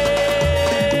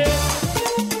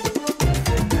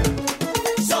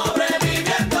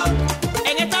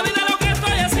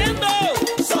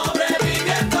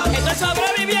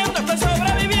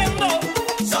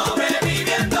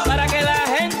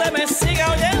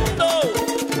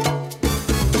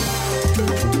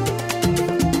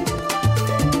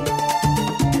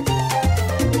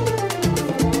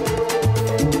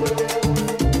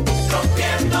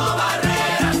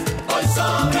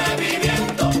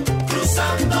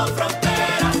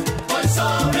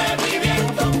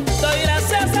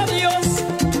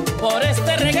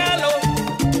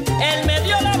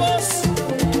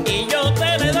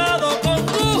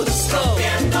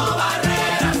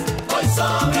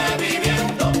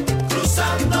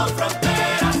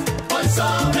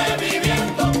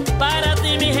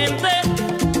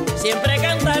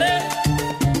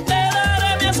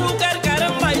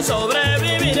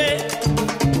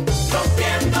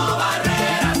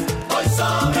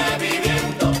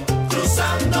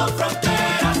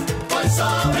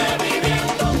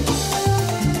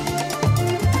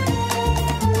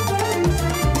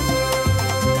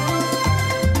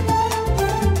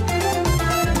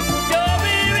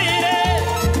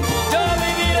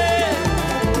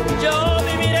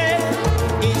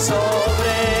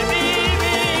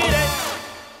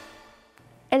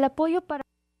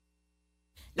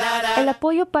 El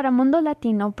apoyo para Mundo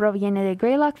Latino proviene de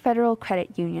Greylock Federal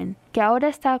Credit Union, que ahora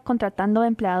está contratando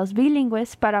empleados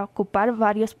bilingües para ocupar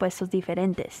varios puestos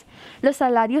diferentes. Los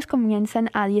salarios comienzan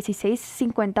a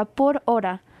 $16.50 por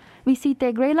hora.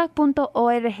 Visite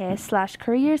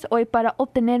greylock.org/careers hoy para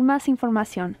obtener más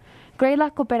información.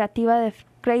 Greylock Cooperativa de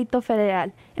Crédito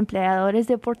Federal, empleadores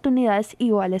de oportunidades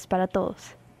iguales para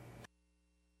todos.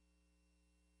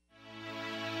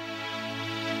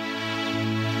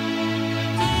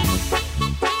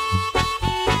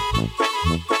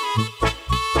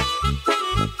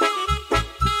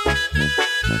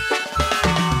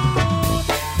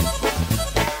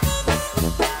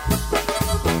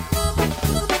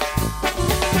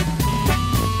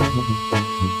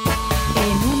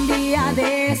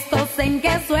 En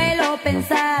que suelo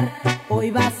pensar,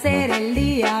 hoy va a ser el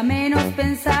día menos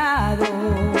pensado.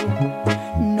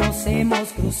 Nos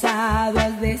hemos cruzado,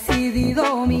 has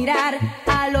decidido mirar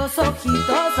a los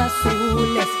ojitos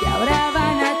azules que ahora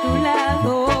van a tu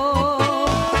lado.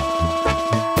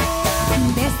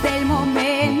 Desde el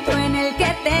momento en el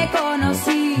que te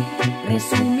conocí,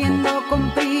 resumiendo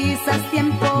con prisas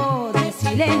tiempo de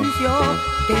silencio,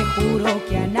 te juro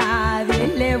que a nadie nadie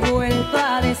le he vuelto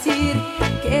a decir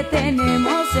que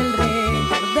tenemos el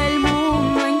récord del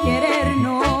mundo en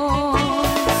querernos.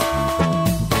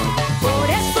 Por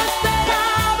eso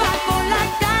esperaba con la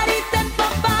carita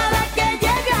empapada que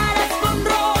llegaras con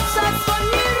rosas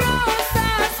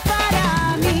para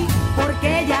mí,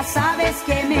 porque ya sabes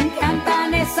que me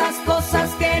encantan esas cosas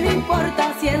que no importa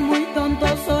si es muy tonto,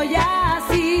 soy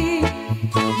así.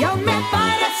 Y aún me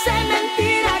parece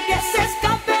mentira que se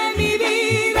escape mi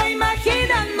vida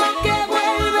imaginando que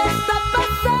vuelves a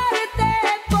pasarte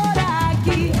por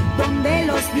aquí, donde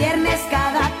los viernes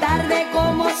cada tarde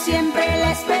como siempre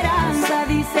la esperanza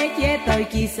dice quieta y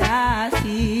quizás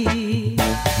sí.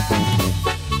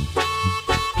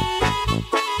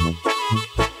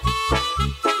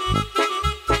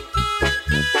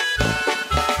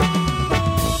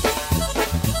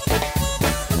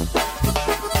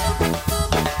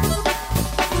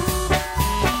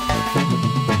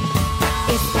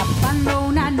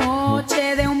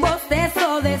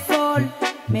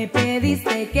 Me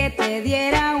pediste que te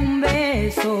diera un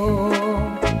beso,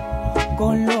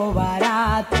 con lo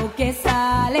barato que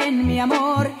sale en mi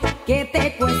amor, que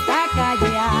te cuesta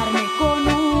callarme con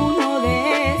uno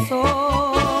de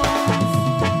esos.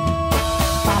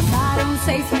 Pasaron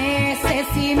 6 meses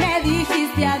y me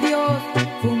dijiste adiós,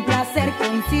 fue un placer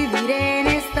coincidir en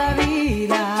esta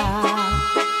vida.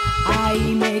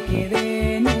 Ahí me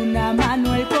quedé, en una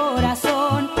mano el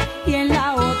corazón y en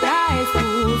la otra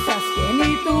excusas que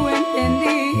ni tú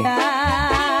entendías.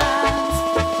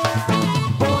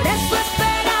 Por eso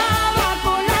esperaba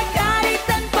con la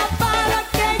carita empapada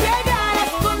que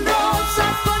llegaras con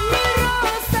rosas, con mis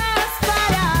rosas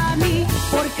para mí,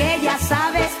 porque ya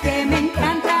sabes que me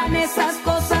encantan esas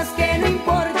cosas que no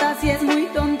importa si es muy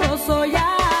tonto, soy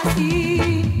así.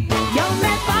 Y aún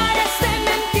me parece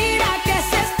mentira que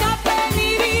se escape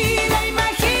mi vida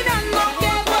imaginando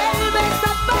que vuelves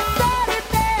a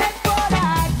pasarte por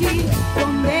aquí,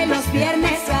 donde los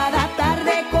viernes cada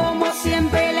tarde como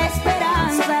siempre la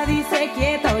esperanza dice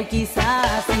quieta hoy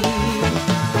quizás sí.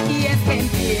 Y es que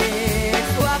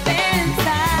empiezo a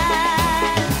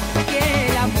pensar que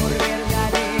el amor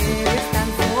verdadero es tan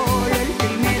solo el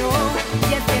primero,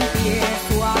 y es que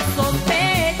empiezo a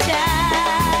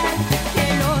sospechar que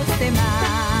los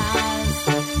demás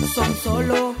son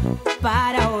solo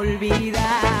para olvidar.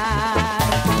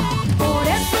 Por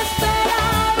eso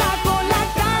esperaba con la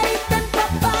carita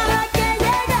empapada que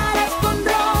llegaras con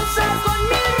rosas, con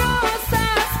mis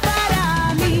rosas para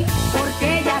mí, porque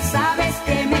ya sabes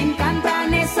que me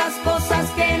encantan esas cosas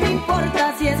que no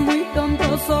importa si es muy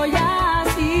tonto, soy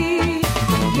así.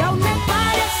 Y aún me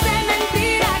parece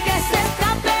mentira que se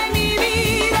escape mi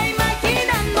vida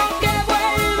imaginando que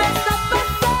vuelves a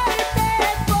pasarte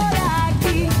por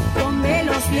aquí, donde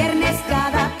los viernes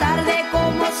cada tarde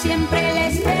como siempre la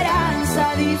esperanza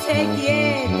dice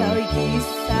quieta hoy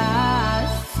quizás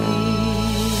sí.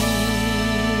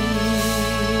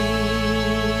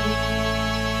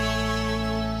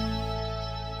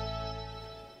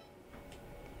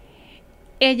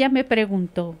 Ella me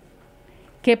preguntó,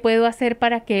 ¿qué puedo hacer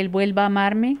para que él vuelva a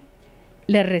amarme?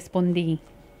 Le respondí,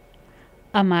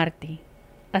 amarte,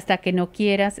 hasta que no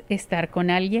quieras estar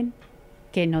con alguien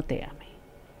que no te ame.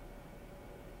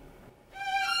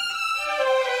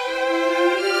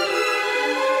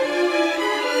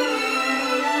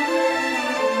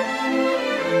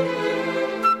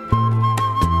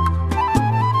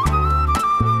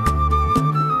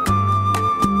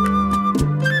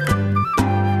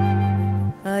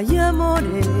 Hay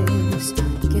amores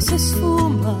que se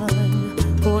esfuman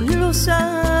con los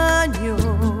años.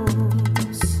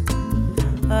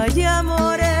 Hay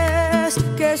amores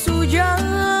que su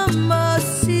llama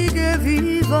sigue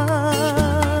viva.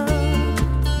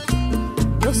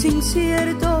 Los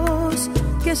inciertos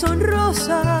que son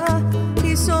rosa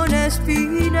y son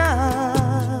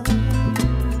espina.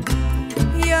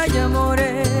 Y hay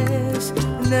amores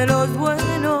de los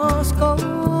buenos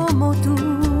como tú.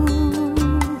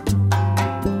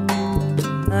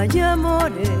 Hay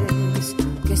amores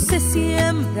que se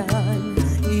siembran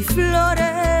y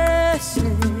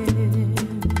florecen.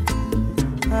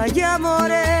 Hay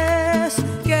amores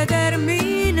que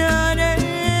terminan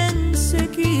en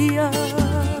sequía.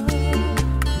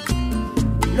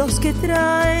 Los que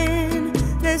traen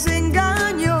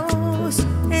desengaños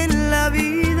en la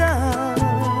vida.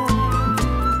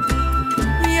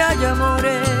 Y hay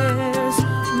amores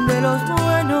de los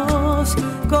buenos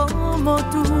como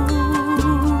tú.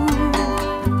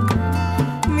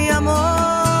 Mi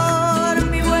amor,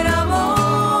 mi buen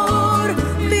amor,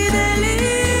 mi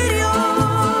delirio.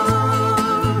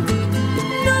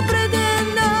 No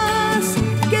pretendas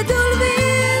que te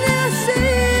olvide así.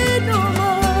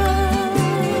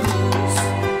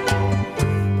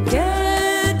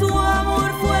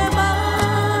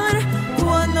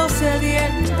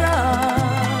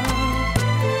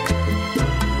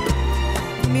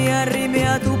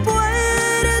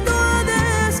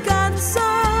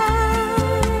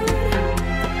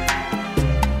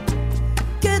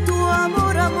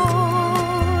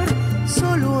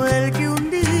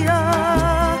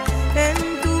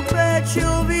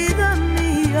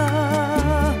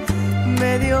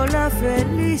 dio la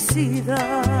felicidad.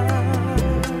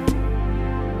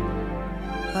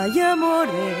 Hay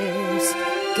amores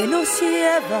que nos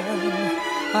llevan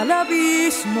al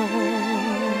abismo.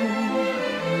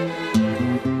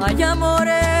 Hay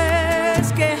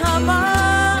amores que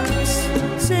jamás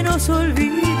se nos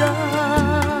olvidan,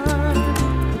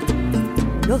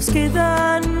 los que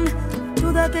dan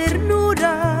toda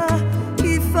ternura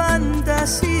y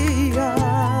fantasía.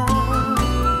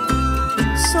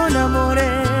 Son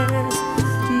amores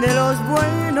de los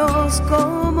buenos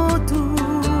como tú.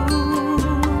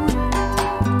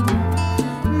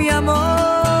 Mi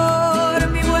amor,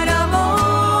 mi buen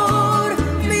amor,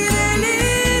 mi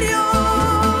delirio.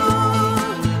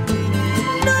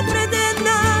 No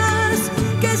pretendas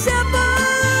que se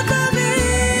apaga mi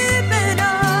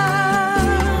pena,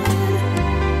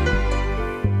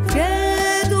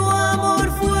 que tu amor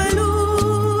fue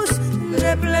luz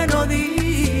de pleno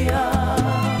día,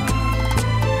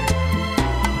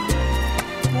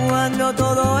 cuando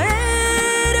todo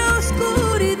era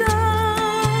oscuridad.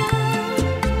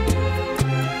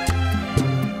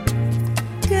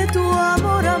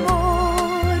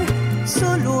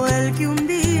 Solo el que un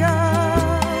día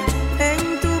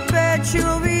en tu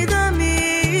pecho, vida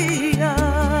mía,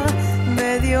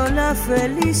 me dio la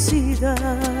felicidad.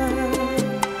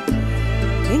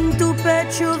 En tu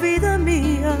pecho, vida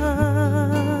mía,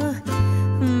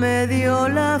 me dio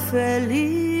la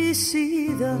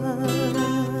felicidad.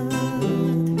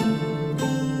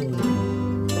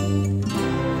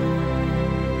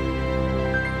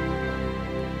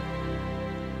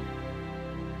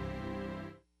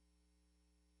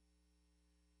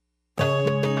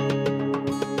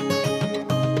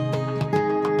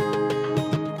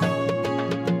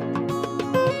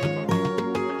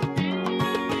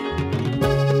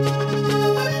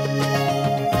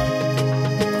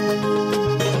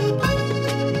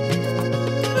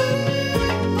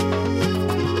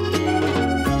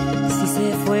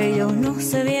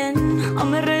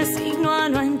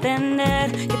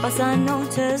 Pasan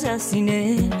noches ya sin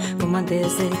él, como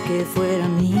antes de que fuera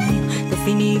mío.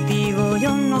 Definitivo,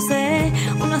 yo no sé,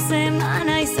 una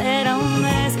semana y será un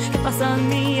mes. Que pasan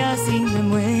días y me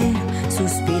muero,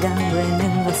 suspirando en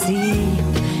el vacío.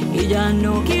 Y ya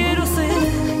no quiero ser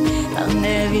tan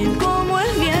débil como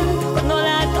el viento cuando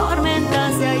la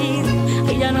tormenta se ha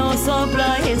ido y ya no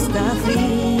sopla y está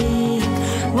frío.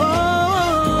 Oh,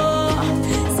 oh, oh,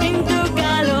 sin tu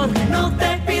calor, no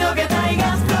te pido que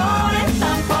traigas flores,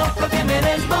 tampoco que me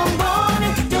des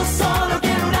bombones. Yo solo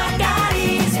quiero una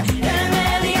caricia, que me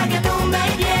diga que tú me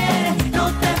quieres. No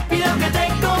te pido que te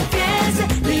confiese,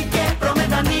 ni que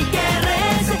prometas ni que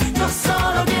reces. Yo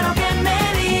solo quiero que me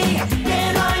digas que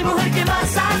no hay mujer que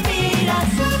más admiras.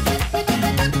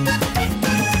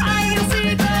 Ay,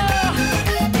 Diosito.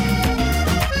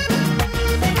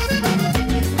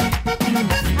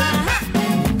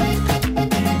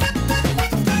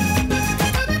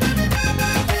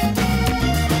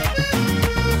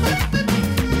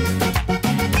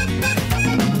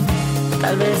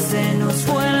 Tal vez se nos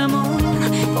fue el amor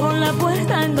por la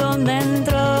puerta en donde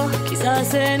entró.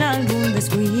 Quizás en algún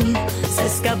descuido se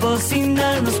escapó sin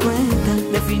darnos cuenta.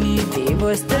 Definitivo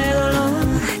este dolor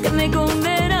que me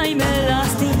condena y me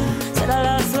lastima. Será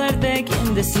la suerte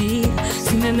quien decida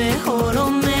si me mejoro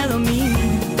o me domina.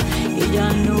 Y ya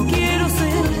no quiero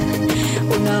ser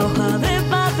una hoja de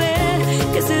papel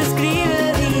que se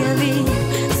escribe día a día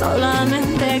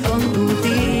solamente con tu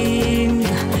tinta.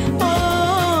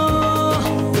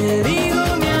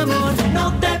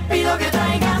 Que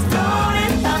traigas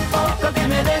flores, tampoco que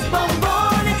me des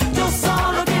bombones. Yo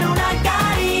solo quiero una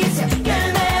caricia, que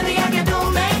me diga que tú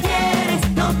me quieres.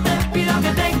 No te pido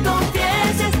que te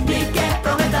confieses, ni que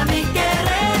prometas ni que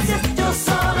reces. Yo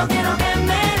solo quiero que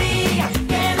me digas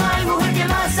que no hay mujer que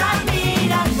más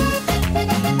admiras.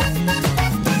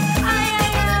 Ay,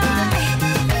 ay,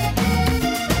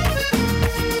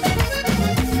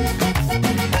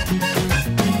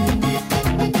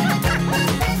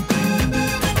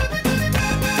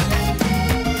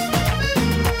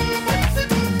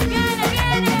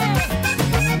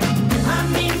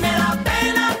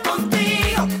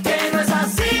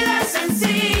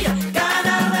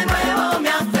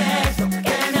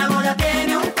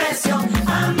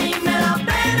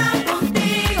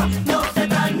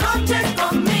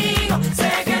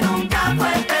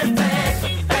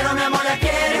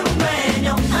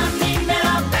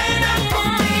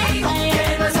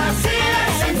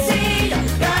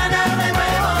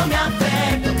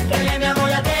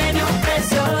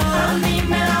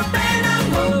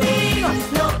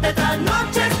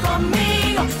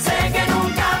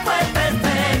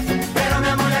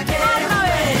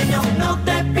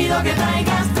 que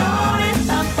traigas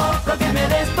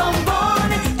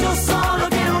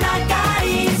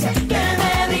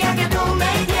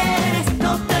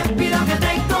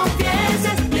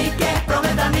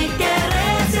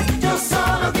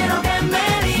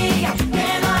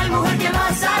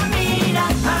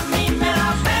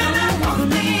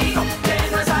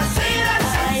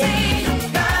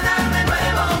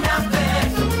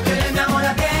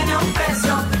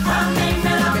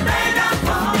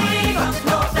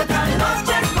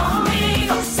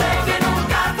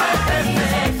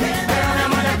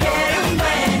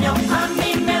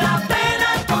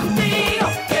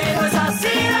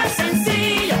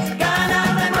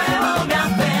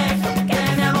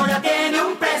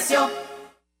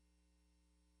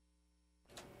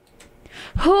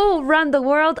Who run the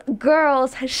world?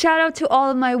 Girls. Shout out to all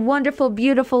of my wonderful,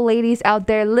 beautiful ladies out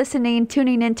there listening,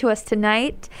 tuning in to us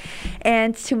tonight.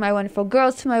 And to my wonderful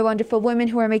girls, to my wonderful women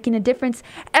who are making a difference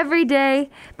every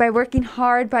day by working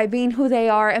hard, by being who they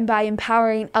are, and by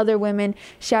empowering other women.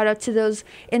 Shout out to those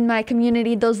in my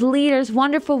community, those leaders,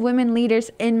 wonderful women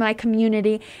leaders in my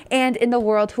community and in the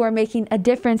world who are making a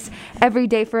difference every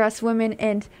day for us women,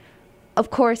 and of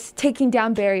course, taking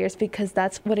down barriers, because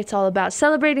that's what it's all about.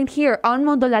 Celebrating here on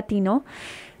Mundo Latino,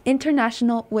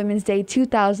 International Women's Day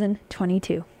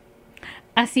 2022.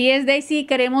 Así es, Daisy,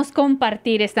 queremos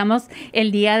compartir. Estamos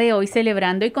el día de hoy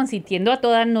celebrando y consintiendo a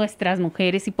todas nuestras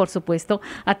mujeres y, por supuesto,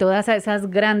 a todas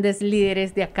esas grandes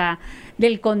líderes de acá,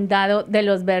 del condado de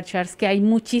los Berkshires, que hay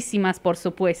muchísimas, por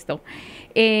supuesto.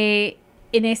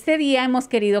 En este día hemos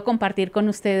querido compartir con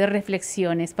ustedes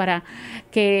reflexiones para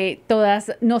que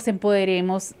todas nos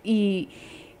empoderemos y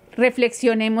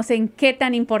reflexionemos en qué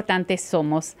tan importantes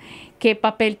somos, qué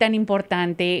papel tan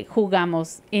importante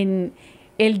jugamos en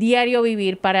el diario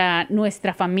vivir para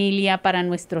nuestra familia, para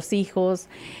nuestros hijos,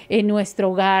 en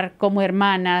nuestro hogar, como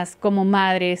hermanas, como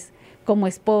madres, como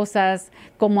esposas,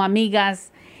 como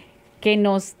amigas, que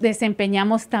nos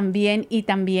desempeñamos también y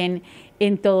también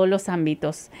en todos los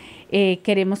ámbitos.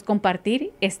 Queremos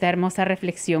compartir esta hermosa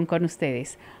reflexión con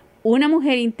ustedes. Una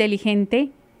mujer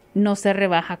inteligente no se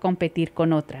rebaja a competir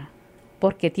con otra,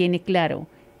 porque tiene claro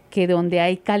que donde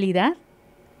hay calidad,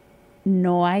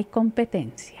 no hay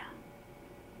competencia.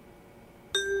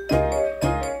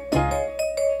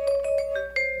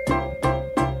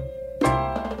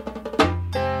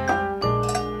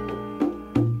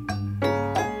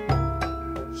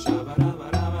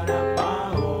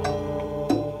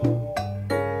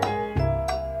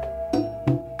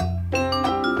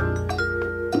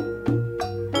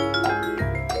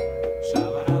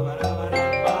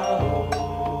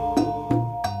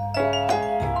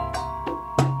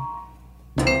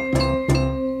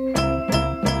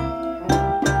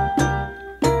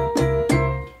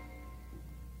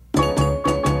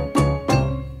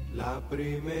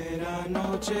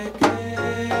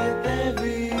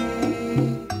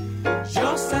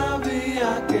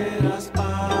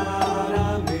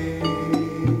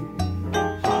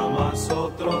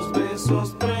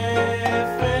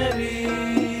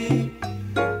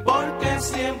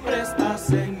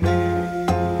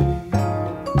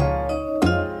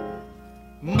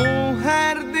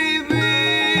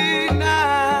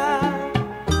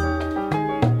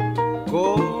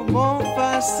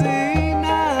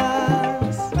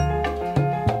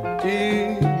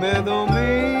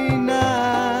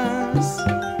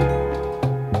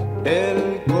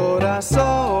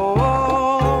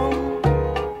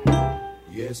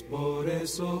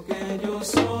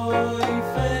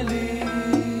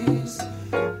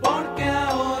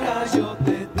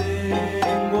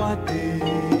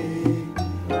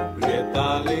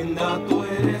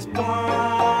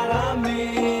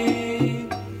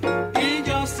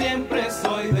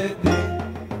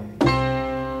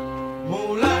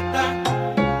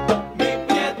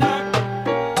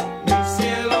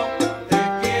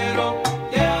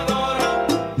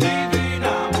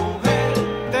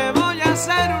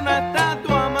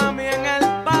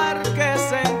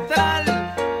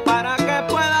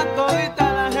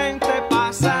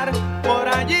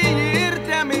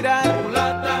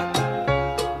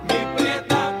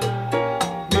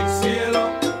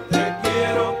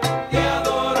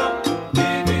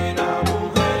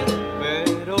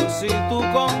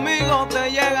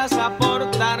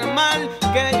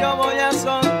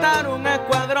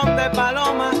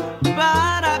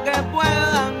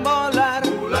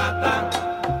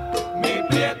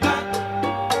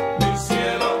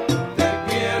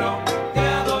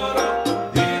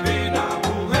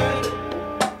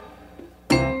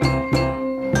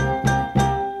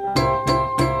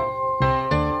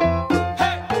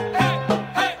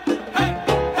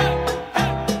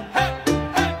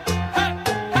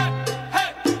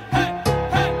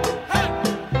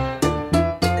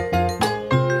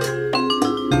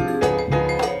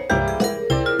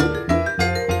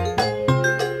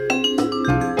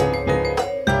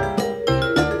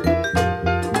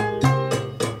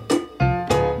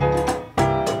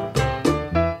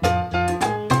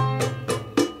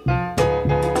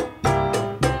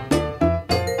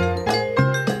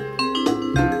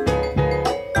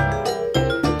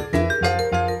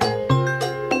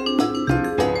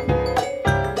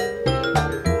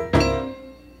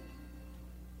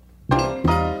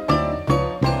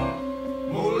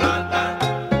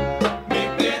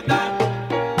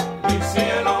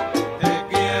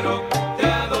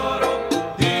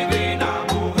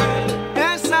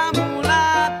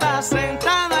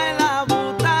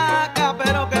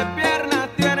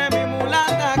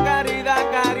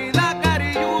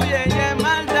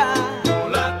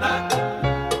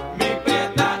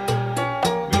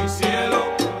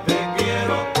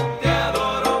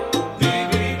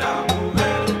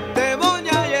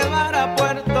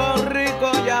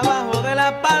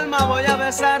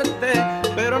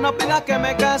 no pidas que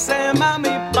me case, mami,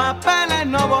 papeles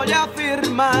no voy a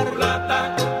firmar.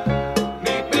 Mulata,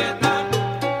 mi piedad,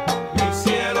 mi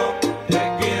cielo, te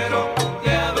quiero,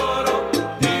 te adoro,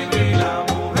 divina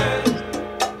mujer.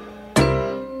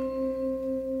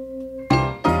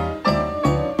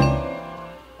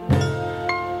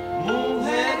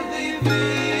 Mujer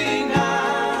divina,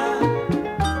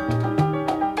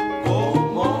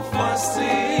 cómo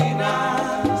fascinas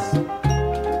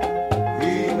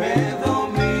y me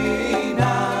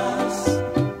dominas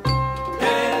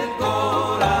el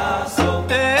corazón.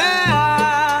 Te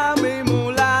amo, mi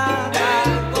mulata,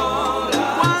 el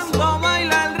corazón. Cuando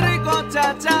baila el rico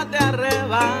chacha te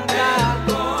arrebata.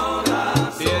 El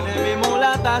corazón. Tiene mi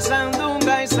mulata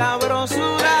sandunga y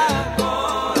sabrosura. El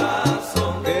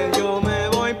corazón. Que yo me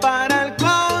voy para el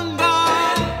Congo.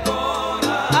 El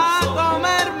corazón. A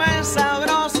comerme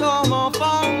sabroso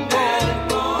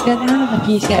mofongo. Ya déjanos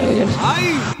aquí, si algo yo.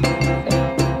 ¡Ay!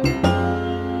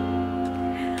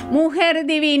 Mujer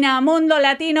divina, Mundo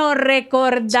Latino,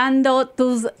 recordando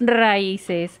tus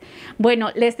raíces. Bueno,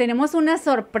 les tenemos una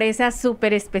sorpresa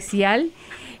súper especial.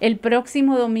 El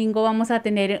próximo domingo vamos a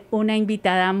tener una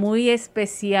invitada muy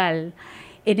especial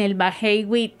en el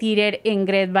Bajewi Theater en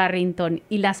Great Barrington.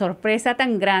 Y la sorpresa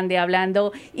tan grande,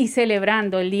 hablando y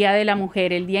celebrando el Día de la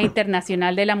Mujer, el Día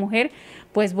Internacional de la Mujer,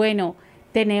 pues bueno,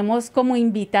 tenemos como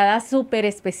invitada súper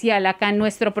especial acá en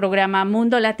nuestro programa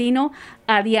Mundo Latino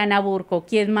a Diana Burco,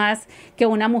 quien más que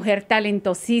una mujer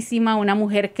talentosísima, una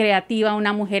mujer creativa,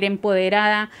 una mujer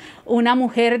empoderada, una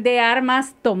mujer de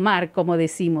armas tomar, como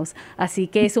decimos. Así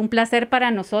que es un placer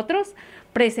para nosotros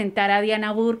presentar a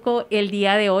Diana Burco el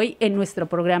día de hoy en nuestro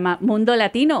programa Mundo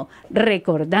Latino,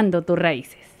 recordando tus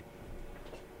raíces.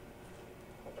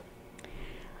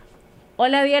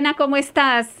 Hola Diana, ¿cómo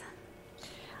estás?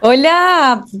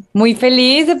 Hola, muy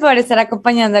feliz de poder estar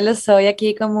acompañándolos hoy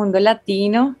aquí con Mundo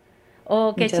Latino.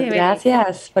 Oh, qué Muchas chévere.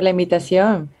 gracias por la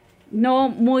invitación. No,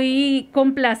 muy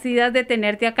complacidas de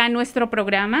tenerte acá en nuestro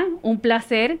programa, un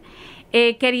placer.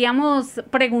 Queríamos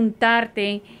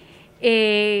preguntarte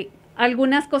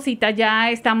algunas cositas,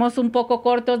 ya estamos un poco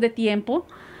cortos de tiempo,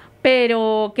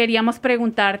 pero queríamos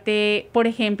preguntarte, por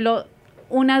ejemplo,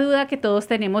 una duda que todos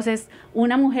tenemos es,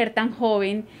 una mujer tan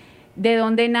joven, ¿de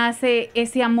dónde nace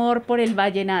ese amor por el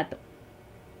vallenato?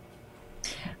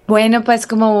 Bueno, pues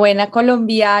como buena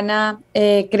colombiana,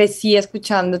 crecí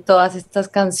escuchando todas estas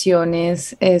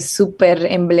canciones súper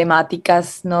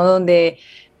emblemáticas, ¿no? Donde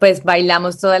pues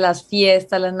bailamos todas las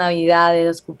fiestas, las navidades,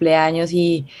 los cumpleaños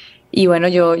y bueno,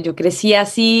 yo crecí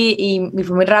así y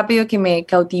fue muy rápido que me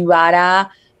cautivara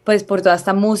pues por toda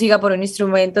esta música, por un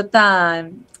instrumento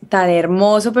tan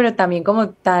hermoso, pero también como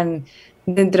tan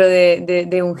dentro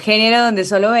de un género donde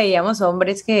solo veíamos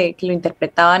hombres que lo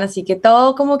interpretaban, así que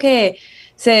todo como que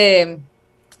se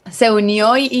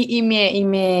unió y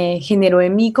me generó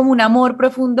en mí como un amor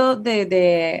profundo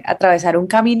de atravesar un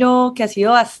camino que ha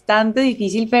sido bastante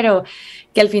difícil, pero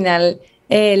que al final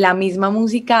la misma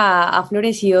música ha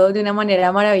florecido de una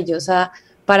manera maravillosa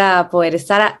para poder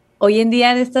estar hoy en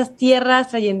día en estas tierras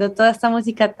trayendo toda esta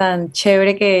música tan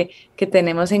chévere que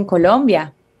tenemos en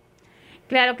Colombia.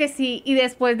 Claro que sí, y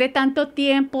después de tanto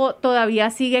tiempo todavía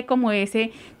sigue como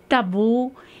ese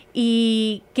tabú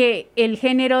y que el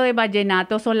género de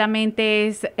vallenato solamente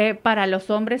es para los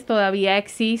hombres, ¿todavía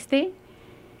existe?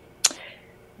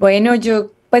 Bueno,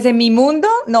 yo, pues en mi mundo,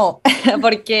 no,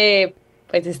 porque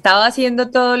pues estaba haciendo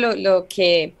todo lo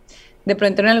que de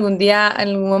pronto en algún día, en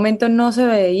algún momento no se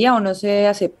veía o no se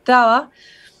aceptaba.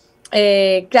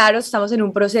 Claro, estamos en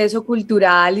un proceso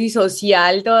cultural y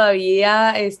social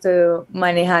todavía,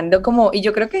 manejando como, y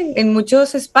yo creo que en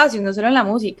muchos espacios, no solo en la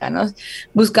música, ¿no?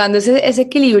 Buscando ese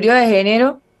equilibrio de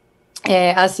género.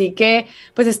 Así que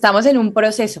pues estamos en un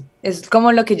proceso, es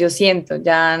como lo que yo siento,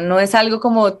 ya no es algo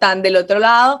como tan del otro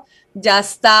lado, ya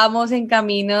estamos en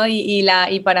camino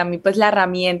y para mí pues la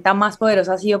herramienta más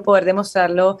poderosa ha sido poder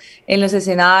demostrarlo en los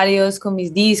escenarios, con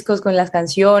mis discos, con las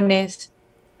canciones.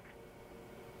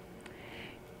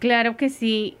 Claro que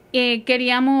sí.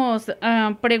 Queríamos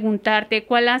preguntarte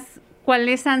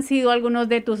cuáles han sido algunos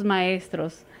de tus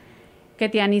maestros que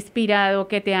te han inspirado,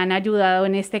 que te han ayudado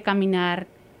en este caminar,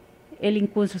 el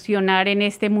incursionar en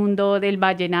este mundo del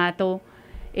vallenato,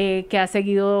 que has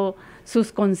seguido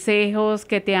sus consejos,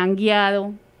 que te han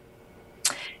guiado.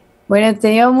 Bueno, he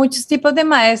tenido muchos tipos de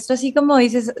maestros, así como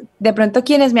dices, de pronto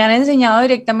quienes me han enseñado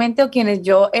directamente o quienes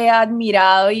yo he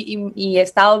admirado y he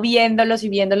estado viéndolos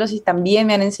y también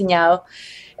me han enseñado.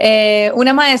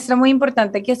 Una maestra muy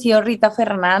importante que ha sido Rita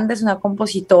Fernández, una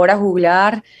compositora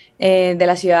juglar de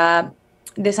la ciudad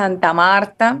de Santa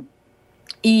Marta.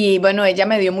 Y bueno, ella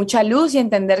me dio mucha luz y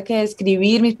entender que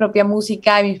escribir mi propia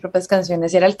música y mis propias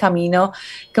canciones era el camino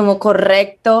como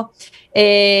correcto.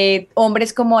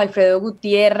 Hombres como Alfredo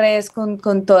Gutiérrez,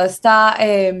 con toda esta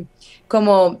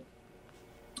como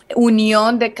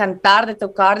unión de cantar, de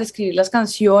tocar, de escribir las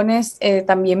canciones,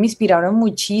 también me inspiraron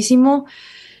muchísimo.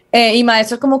 Y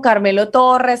maestros como Carmelo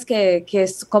Torres, que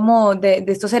es como de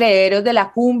estos herederos de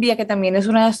la cumbia, que también es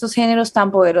uno de estos géneros tan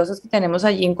poderosos que tenemos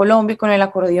allí en Colombia con el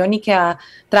acordeón y que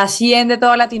trasciende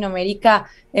toda Latinoamérica.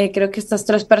 Creo que estas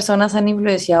tres personas han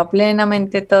influenciado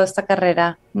plenamente toda esta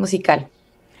carrera musical.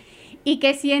 ¿Y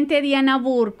qué siente Diana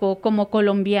Burco como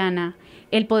colombiana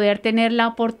el poder tener la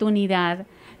oportunidad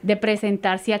de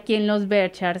presentarse aquí en los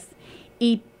Berchers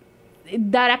y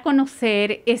dar a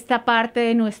conocer esta parte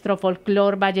de nuestro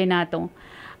folclore vallenato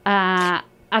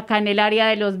acá en el área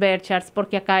de los Berchers?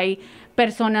 Porque acá hay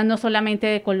personas no solamente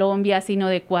de Colombia, sino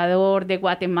de Ecuador, de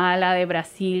Guatemala, de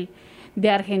Brasil, de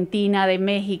Argentina, de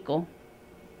México.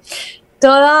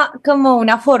 Toda como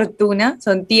una fortuna,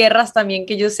 son tierras también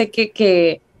que yo sé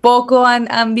que poco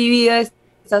han vivido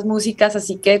estas músicas,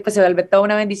 así que pues se vuelve toda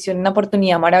una bendición, una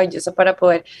oportunidad maravillosa para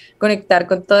poder conectar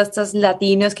con todos estos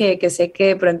latinos que sé que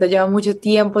de pronto llevan mucho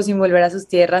tiempo sin volver a sus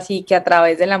tierras y que a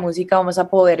través de la música vamos a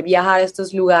poder viajar a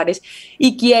estos lugares,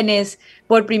 y quienes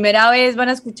por primera vez van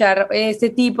a escuchar este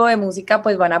tipo de música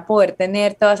pues van a poder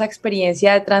tener toda esa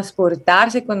experiencia de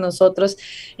transportarse con nosotros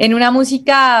en una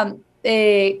música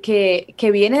que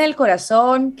viene del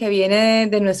corazón, que viene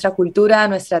de nuestra cultura, de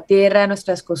nuestra tierra, de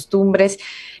nuestras costumbres,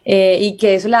 y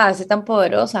que eso la hace tan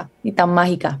poderosa y tan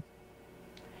mágica.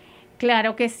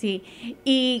 Claro que sí.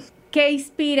 ¿Y qué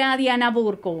inspira a Diana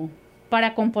Burco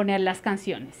para componer las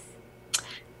canciones?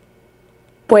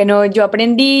 Bueno, yo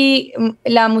aprendí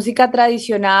la música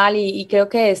tradicional y creo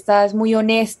que esta es muy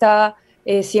honesta,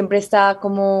 siempre está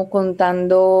como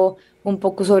contando un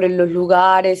poco sobre los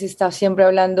lugares, está siempre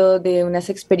hablando de unas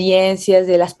experiencias,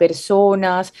 de las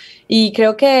personas, y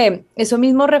creo que eso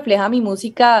mismo refleja mi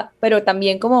música, pero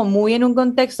también como muy en un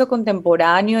contexto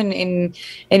contemporáneo,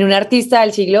 en un artista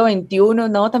del siglo XXI,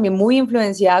 ¿no? También muy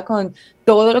influenciada con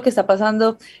todo lo que está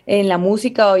pasando en la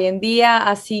música hoy en día,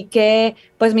 así que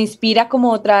pues me inspira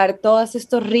como traer todos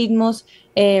estos ritmos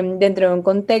dentro de un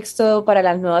contexto para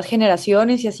las nuevas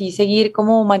generaciones y así seguir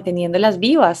como manteniéndolas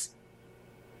vivas.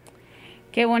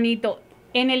 Qué bonito.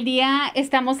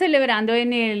 Estamos celebrando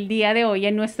en el día de hoy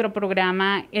en nuestro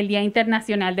programa el Día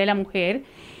Internacional de la Mujer,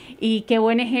 y qué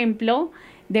buen ejemplo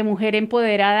de mujer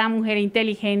empoderada, mujer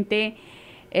inteligente,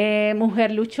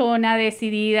 mujer luchona,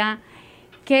 decidida.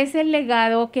 ¿Qué es el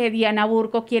legado que Diana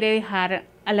Burco quiere dejar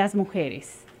a las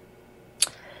mujeres?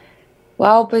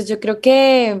 Wow, pues yo creo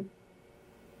que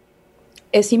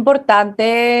es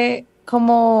importante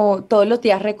como todos los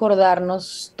días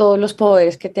recordarnos todos los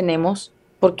poderes que tenemos,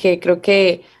 porque creo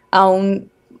que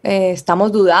aún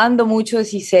estamos dudando mucho de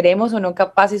si seremos o no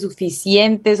capaces,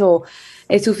 suficientes o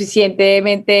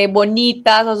suficientemente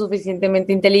bonitas o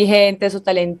suficientemente inteligentes o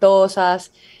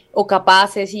talentosas o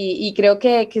capaces, y creo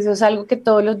que eso es algo que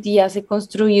todos los días he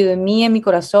construido en mí, en mi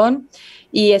corazón,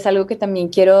 y es algo que también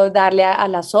quiero darle a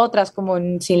las otras como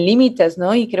sin límites,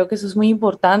 ¿no? Y creo que eso es muy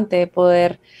importante,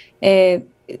 poder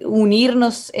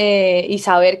unirnos y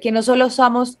saber que no solo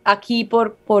estamos aquí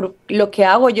por lo que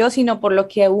hago yo, sino por lo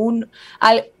que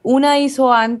una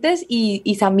hizo antes,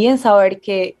 y también saber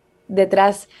que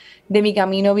detrás de mi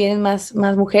camino vienen más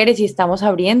mujeres y estamos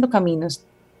abriendo caminos.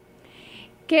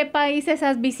 ¿Qué países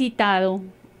has visitado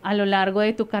a lo largo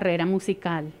de tu carrera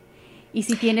musical? Y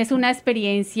si tienes una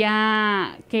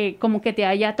experiencia que como que te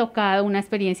haya tocado, una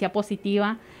experiencia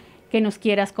positiva que nos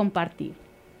quieras compartir.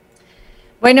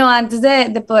 Bueno, antes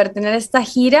de poder tener esta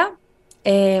gira,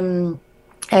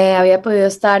 había podido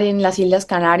estar en las Islas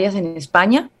Canarias, en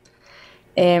España.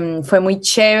 Fue muy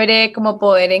chévere como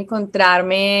poder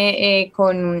encontrarme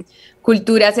con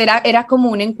culturas, era como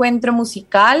un encuentro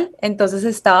musical, entonces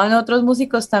estaban otros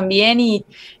músicos también, y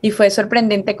fue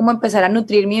sorprendente como empezar a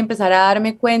nutrirme y empezar a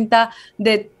darme cuenta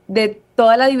de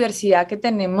toda la diversidad que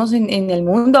tenemos en el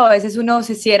mundo. A veces uno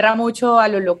se cierra mucho a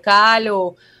lo local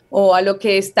o a lo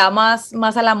que está más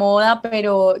a la moda,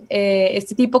 pero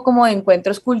este tipo como de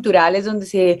encuentros culturales donde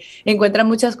se encuentran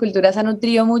muchas culturas ha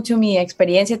nutrido mucho mi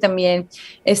experiencia. También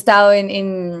he estado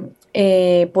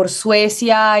por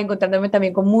Suecia, encontrándome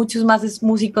también con muchos más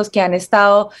músicos que han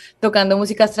estado tocando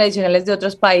músicas tradicionales de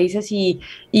otros países, y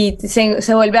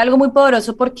se vuelve algo muy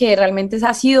poderoso, porque realmente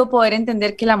ha sido poder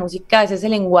entender que la música es ese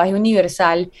lenguaje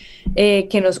universal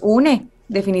que nos une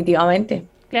definitivamente.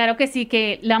 Claro que sí,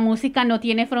 que la música no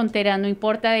tiene fronteras, no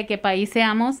importa de qué país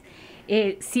seamos,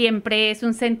 siempre es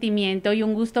un sentimiento y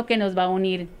un gusto que nos va a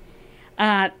unir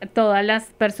a todas las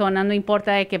personas, no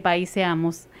importa de qué país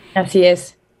seamos. Así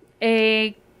es.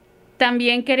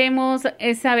 También queremos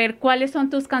saber cuáles son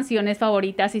tus canciones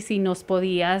favoritas y si nos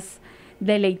podías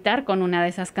deleitar con una de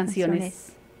esas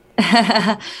canciones.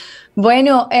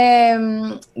 Bueno,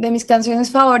 de mis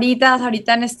canciones favoritas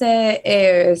ahorita en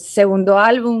este segundo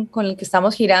álbum con el que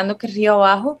estamos girando, que es Río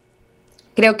Abajo,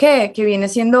 creo que viene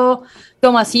siendo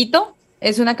Tomasito.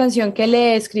 Es una canción que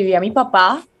le escribí a mi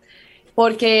papá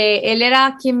porque él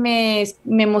era quien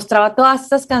me mostraba todas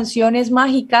estas canciones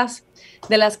mágicas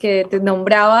de las que te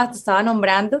estaba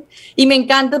nombrando, y me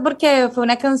encanta porque fue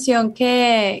una canción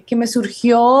que me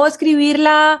surgió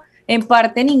escribirla en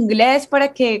parte en inglés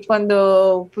para que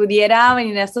cuando pudiera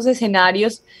venir a estos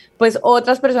escenarios, pues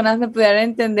otras personas me pudieran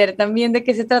entender también de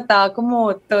qué se trataba,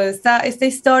 como toda esta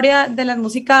historia de las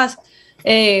músicas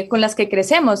con las que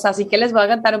crecemos. Así que les voy a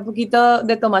cantar un poquito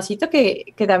de Tomasito,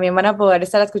 que también van a poder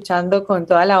estar escuchando con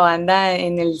toda la banda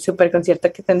en el super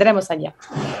concierto que tendremos allá.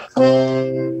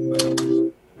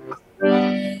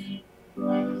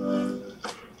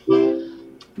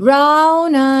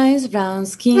 Brown eyes, brown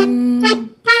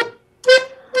skin,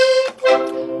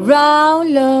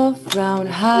 brown love, brown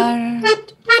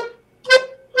heart.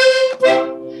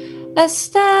 Let's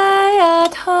stay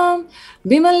at home,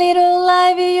 be my little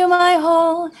life, you my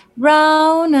whole.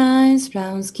 Brown eyes,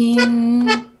 brown skin.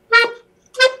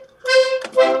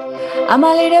 I'm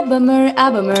a little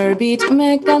bummer beat.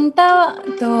 Me cantaba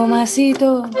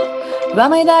Tomasito. Va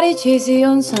my daddy cheesy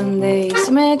on Sundays.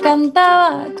 Me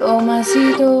cantaba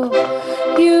Tomasito.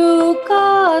 You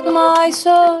got my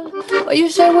soul. Oh, you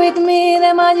share with me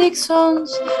the magic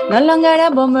songs. No longer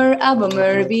a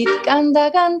bummer beat.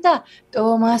 Canta, canta,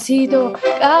 Tomasito.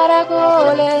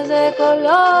 Caracoles de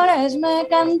colores me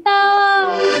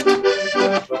cantaba.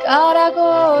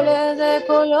 Caracoles de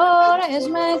colores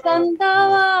me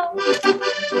cantaba.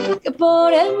 Que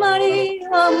por el mar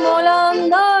iban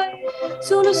volando y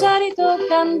su lucerito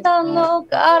cantando.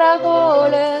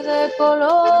 Caracoles de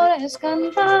colores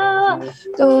cantaba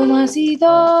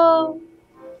Tomasito.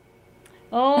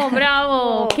 ¡Oh,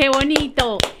 bravo! ¡Qué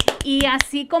bonito! Y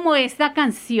así como esta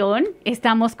canción,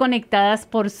 estamos conectadas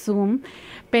por Zoom,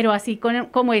 pero así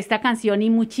como esta canción y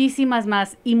muchísimas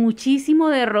más, y muchísimo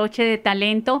derroche de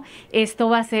talento, esto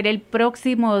va a ser el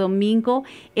próximo domingo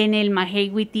en el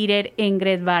Mahawi Theater en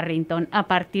Great Barrington, a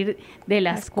partir de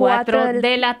las 4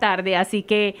 de la tarde. Así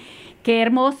que qué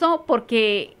hermoso,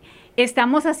 porque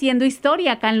estamos haciendo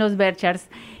historia acá en los Berkshires.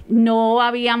 No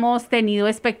habíamos tenido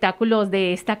espectáculos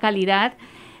de esta calidad,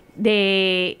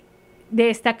 de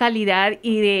esta calidad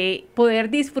y de poder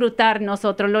disfrutar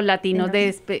nosotros los latinos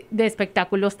de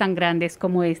espectáculos tan grandes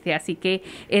como este. Así que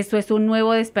esto es un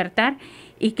nuevo despertar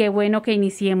y qué bueno que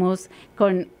iniciemos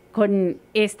con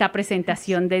esta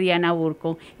presentación de Diana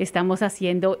Burco. Estamos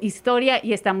haciendo historia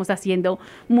y estamos haciendo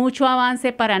mucho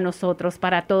avance para nosotros,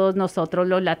 para todos nosotros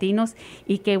los latinos,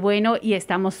 y qué bueno, y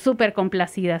estamos súper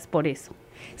complacidas por eso.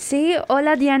 Sí,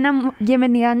 hola Diana,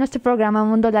 bienvenida a nuestro programa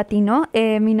Mundo Latino.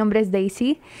 Mi nombre es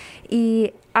Daisy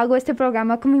y hago este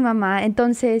programa con mi mamá.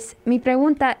 Entonces, mi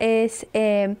pregunta es,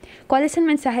 ¿cuál es el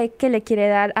mensaje que le quiere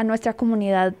dar a nuestra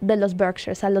comunidad de los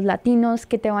Berkshires, a los latinos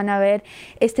que te van a ver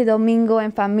este domingo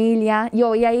en familia? Yo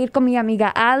voy a ir con mi amiga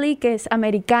Ali, que es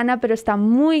americana, pero está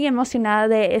muy emocionada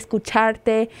de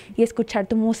escucharte y escuchar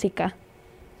tu música.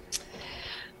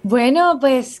 Bueno,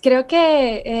 pues creo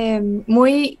que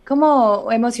muy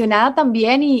como emocionada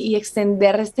también y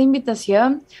extender esta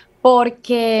invitación,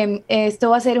 porque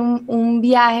esto va a ser un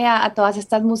viaje a todas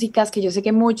estas músicas que yo sé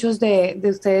que muchos de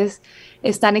ustedes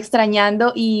están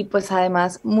extrañando, y pues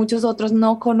además muchos otros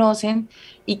no conocen,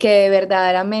 y que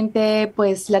verdaderamente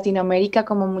pues Latinoamérica,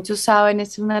 como muchos saben,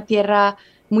 es una tierra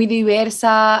muy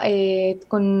diversa,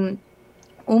 con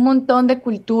un montón de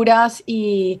culturas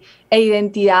e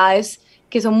identidades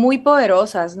que son muy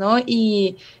poderosas, ¿no?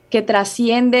 Y que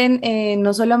trascienden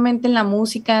no solamente en la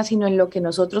música, sino en lo que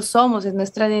nosotros somos, es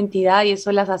nuestra identidad, y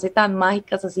eso las hace tan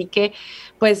mágicas. Así que,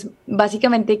 pues,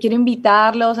 básicamente quiero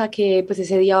invitarlos a que, pues,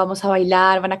 ese día vamos a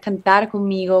bailar, van a cantar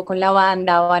conmigo, con la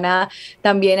banda, van a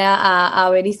también a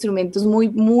ver instrumentos muy,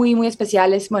 muy, muy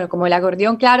especiales, bueno, como el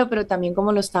acordeón, claro, pero también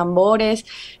como los tambores,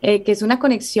 que es una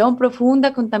conexión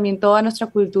profunda con también toda nuestra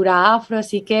cultura afro.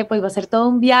 Así que, pues, va a ser todo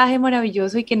un viaje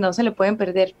maravilloso y que no se le pueden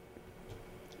perder.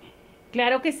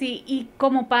 Claro que sí, y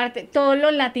como parte, todos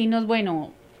los latinos,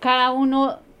 bueno, cada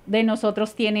uno de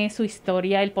nosotros tiene su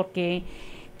historia, el por qué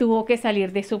tuvo que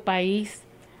salir de su país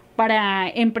para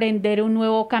emprender un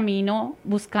nuevo camino,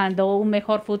 buscando un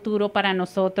mejor futuro para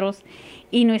nosotros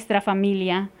y nuestra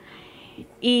familia.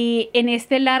 Y en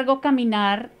este largo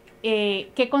caminar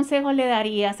 ¿qué consejo le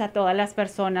darías a todas las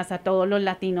personas, a todos los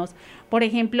latinos? Por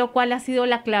ejemplo, ¿cuál ha sido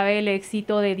la clave del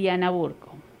éxito de Diana Burco?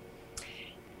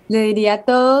 Le diría a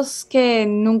todos que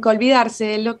nunca olvidarse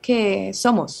de lo que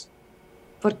somos,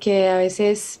 porque a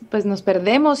veces pues nos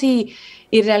perdemos y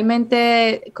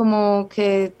realmente como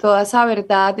que toda esa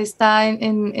verdad está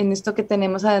en esto que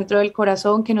tenemos adentro del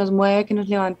corazón, que nos mueve, que nos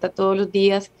levanta todos los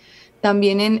días,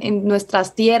 también en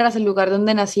nuestras tierras, el lugar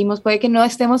donde nacimos, puede que no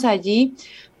estemos allí,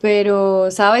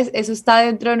 pero sabes, eso está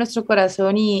dentro de nuestro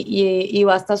corazón y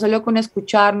basta solo con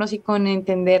escucharnos y con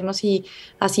entendernos y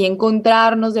así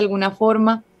encontrarnos de alguna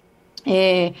forma,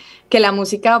 que la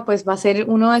música pues va a ser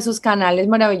uno de esos canales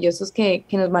maravillosos que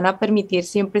nos van a permitir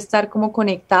siempre estar como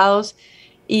conectados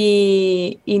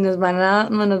y nos van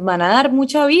a dar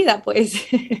mucha vida, pues.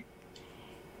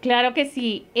 Claro que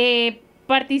sí.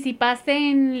 Participaste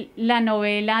en la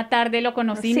novela Tarde lo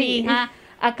conocí, Sí. mi hija.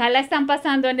 Acá la están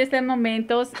pasando en estos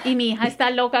momentos y mi hija está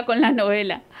loca con la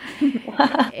novela.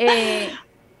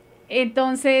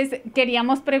 Entonces,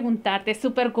 queríamos preguntarte,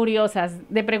 súper curiosas,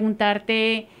 de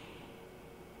preguntarte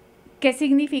qué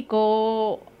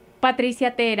significó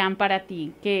Patricia Teherán para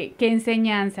ti, qué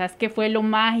enseñanzas, qué fue lo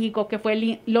mágico, qué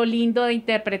fue lo lindo de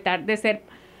interpretar, de ser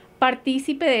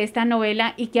partícipe de esta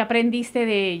novela y qué aprendiste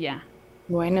de ella.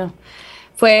 Bueno,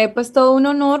 fue pues todo un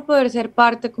honor poder ser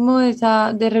parte como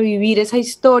de revivir esa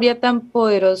historia tan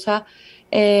poderosa,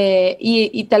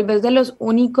 y tal vez de los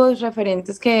únicos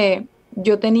referentes que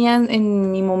yo tenía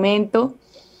en mi momento.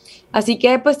 Así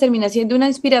que pues termina siendo una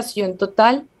inspiración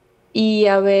total y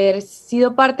haber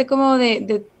sido parte como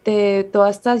de toda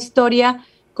esta historia,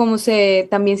 como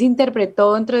también se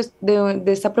interpretó dentro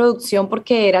de esta producción,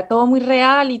 porque era todo muy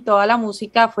real y toda la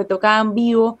música fue tocada en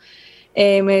vivo.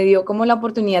 Me dio como la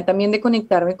oportunidad también de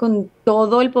conectarme con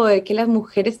todo el poder que las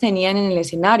mujeres tenían en el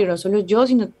escenario, no solo yo,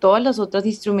 sino todas las otras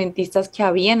instrumentistas que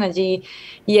habían allí.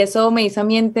 Y eso me hizo a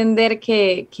mí entender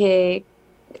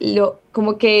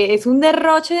como que es un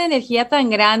derroche de energía tan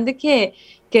grande que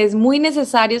es muy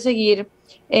necesario seguir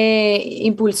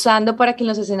impulsando para que en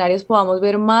los escenarios podamos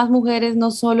ver más mujeres,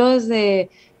 no solo desde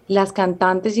las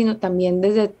cantantes, sino también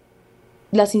desde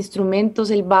los instrumentos,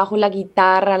 el bajo, la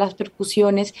guitarra, las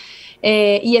percusiones,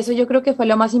 y eso yo creo que fue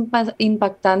lo más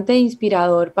impactante e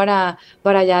inspirador para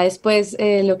ya después,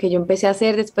 lo que yo empecé a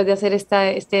hacer después de hacer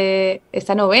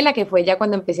esta novela, que fue ya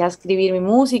cuando empecé a escribir mi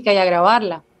música y a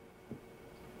grabarla.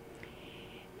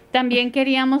 También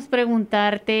queríamos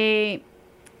preguntarte,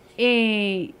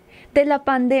 De la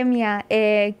pandemia,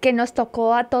 que nos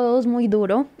tocó a todos muy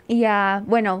duro y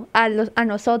bueno, a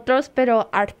nosotros, pero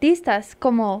artistas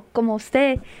como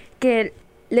usted, que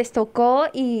les tocó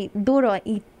y duro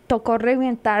y tocó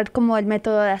reinventar como el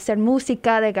método de hacer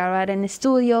música, de grabar en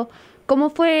estudio. ¿Cómo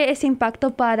fue ese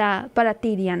impacto para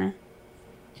ti, Diana?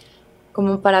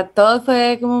 Como para todos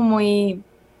fue como muy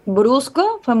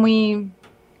brusco, fue muy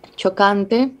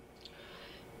chocante,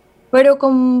 pero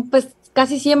pues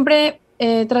casi siempre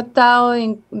he tratado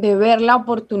de ver la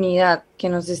oportunidad que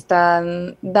nos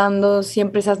están dando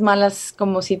siempre esas malas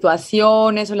como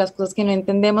situaciones o las cosas que no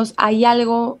entendemos. Hay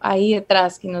algo ahí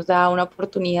detrás que nos da una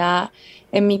oportunidad.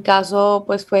 En mi caso,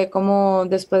 pues fue como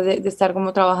después de estar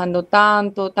como trabajando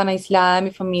tanto, tan aislada de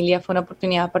mi familia, fue una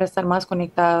oportunidad para estar más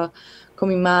conectada con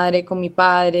mi madre, con mi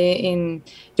padre.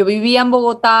 Yo vivía en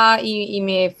Bogotá y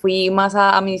me fui más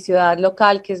a mi ciudad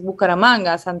local, que es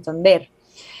Bucaramanga, Santander.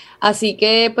 Así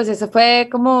que pues eso fue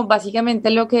como básicamente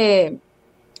lo que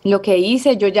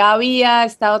hice. Yo ya había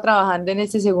estado trabajando en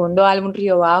este segundo álbum,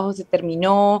 Río Bajo, se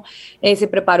terminó, se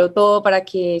preparó todo para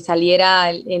que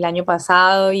saliera el año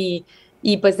pasado y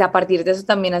pues a partir de eso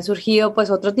también han surgido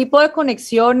pues otro tipo de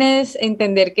conexiones,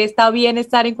 entender que está bien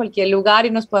estar en cualquier lugar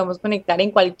y nos podemos conectar en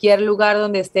cualquier lugar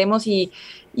donde estemos y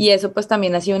eso pues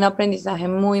también ha sido un aprendizaje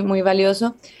muy, muy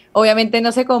valioso. Obviamente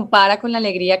no se compara con la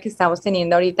alegría que estamos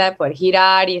teniendo ahorita de poder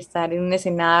girar y estar en un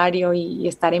escenario y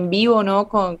estar en vivo, ¿no?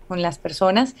 Con las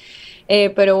personas.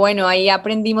 Pero bueno, ahí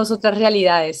aprendimos otras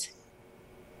realidades.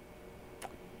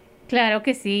 claro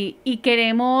que sí, y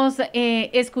queremos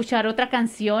escuchar otra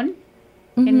canción,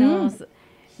 que Ujú.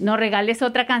 nos regales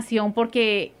otra canción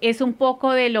porque es un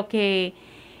poco de lo que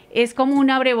es como un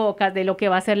abrebocas de lo que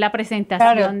va a ser la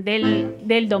presentación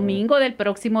del domingo, del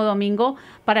próximo domingo,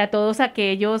 para todos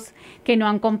aquellos que no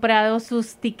han comprado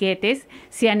sus tiquetes,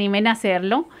 se animen a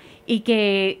hacerlo y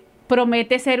que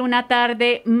promete ser una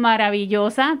tarde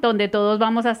maravillosa donde todos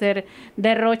vamos a hacer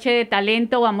derroche de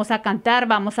talento, vamos a cantar,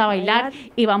 vamos a bailar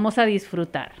y vamos a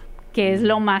disfrutar, que es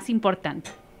lo más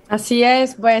importante. Así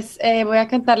es, pues voy a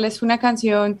cantarles una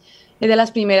canción de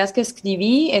las primeras que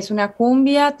escribí, es una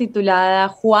cumbia titulada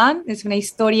Juan, es una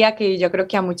historia que yo creo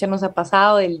que a muchas nos ha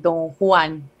pasado del Don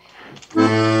Juan. Me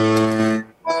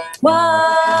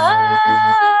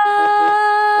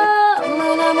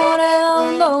enamoré de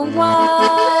un Don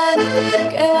Juan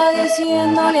que va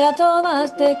diciéndole a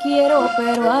todas te quiero,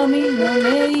 pero a mí no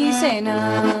me dice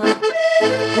nada.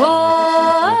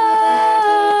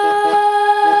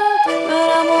 Me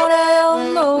enamoré de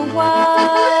un Don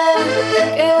Juan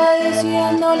que va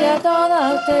diciéndole a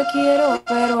todas te quiero,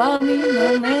 pero a mí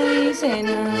no me dice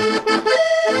nada.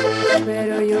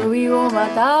 Pero yo vivo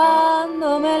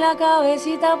matándome la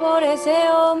cabecita por ese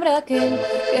hombre aquel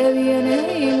que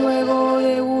viene y luego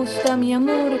degusta mi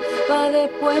amor para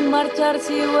después marchar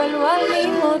si vuelvo al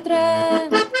mismo tren.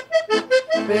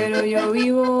 Pero yo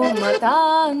vivo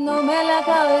matándome la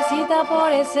cabecita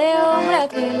por ese hombre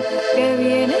aquel que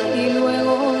viene y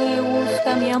luego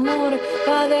degusta mi amor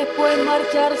para después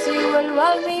marchar si vuelvo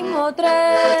al mismo tren.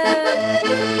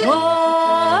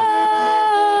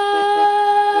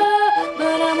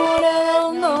 Me enamoré de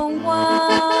un Don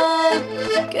Juan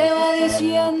que va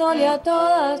diciéndole a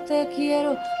todas te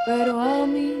quiero, pero a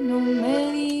mí no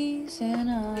me dice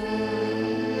nada.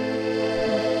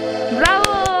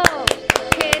 ¡Bravo!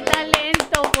 ¡Qué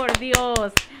talento, por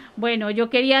Dios! Bueno, yo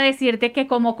quería decirte que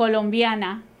como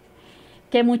colombiana,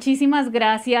 que muchísimas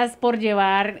gracias por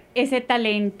llevar ese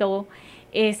talento,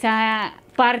 esa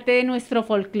parte de nuestro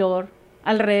folclore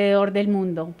alrededor del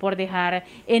mundo, por dejar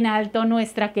en alto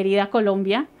nuestra querida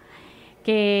Colombia,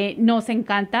 que nos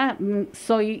encanta.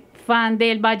 Soy fan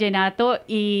del vallenato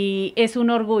y es un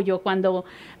orgullo cuando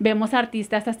vemos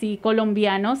artistas así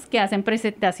colombianos que hacen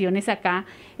presentaciones acá,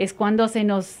 es cuando se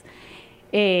nos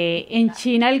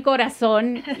enchina el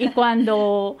corazón y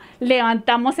cuando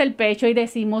levantamos el pecho y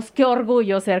decimos qué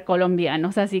orgullo ser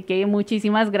colombianos. Así que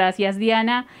muchísimas gracias,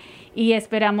 Diana, y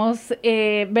esperamos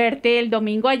verte el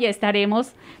domingo. Allí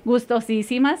estaremos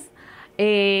gustosísimas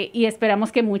y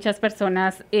esperamos que muchas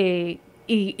personas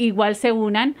igual se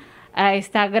unan a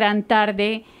esta gran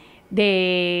tarde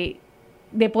de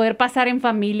poder pasar en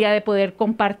familia, de poder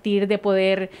compartir, de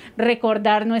poder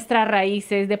recordar nuestras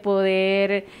raíces, de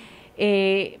poder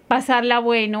pasarla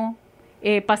bueno,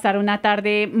 pasar una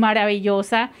tarde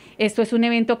maravillosa. Esto es un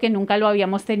evento que nunca lo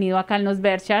habíamos tenido acá en los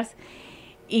Berkshires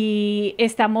y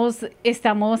estamos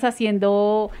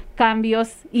haciendo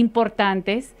cambios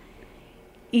importantes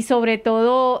y sobre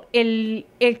todo el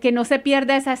que no se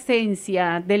pierda esa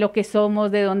esencia de lo que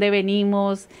somos, de dónde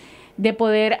venimos, de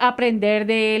poder aprender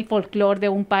del folclore de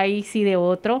un país y de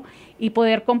otro y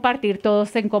poder compartir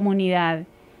todos en comunidad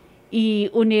y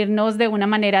unirnos de una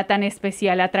manera tan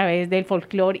especial a través del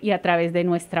folclore y a través de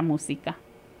nuestra música.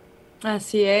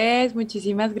 Así es,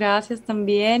 muchísimas gracias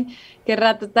también. Qué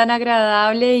rato tan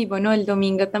agradable y bueno, el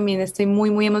domingo también estoy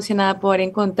muy emocionada por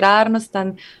encontrarnos.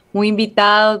 Están muy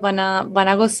invitados, van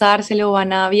a gozárselo,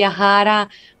 van a viajar a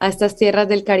estas tierras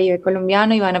del Caribe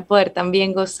colombiano y van a poder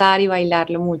también gozar y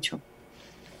bailarlo mucho.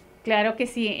 Claro que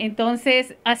sí.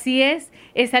 Entonces, así es.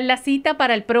 Esa es la cita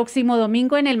para el próximo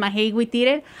domingo en el Majegui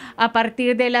Theater a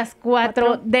partir de las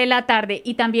 4 de la tarde.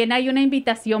 Y también hay una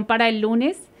invitación para el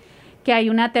lunes, que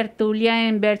hay una tertulia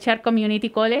en Berkshire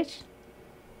Community College.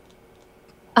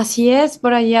 Así es,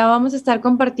 por allá vamos a estar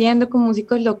compartiendo con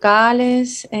músicos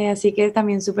locales, así que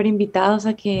también súper invitados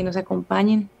a que nos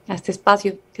acompañen a este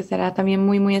espacio, que será también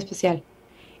muy especial.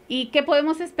 ¿Y qué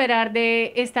podemos esperar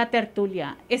de esta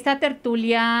tertulia? Esta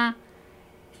tertulia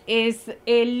es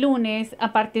el lunes,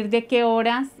 ¿a partir de qué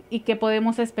horas y qué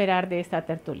podemos esperar de esta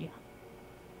tertulia?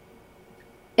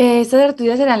 Esta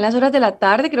tertulia será en las horas de la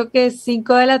tarde, creo que es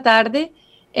 5 de la tarde,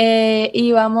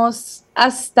 y vamos a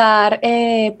estar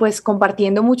pues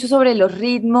compartiendo mucho sobre los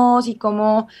ritmos y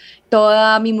cómo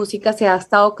toda mi música se ha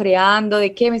estado creando,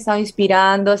 de qué me estaba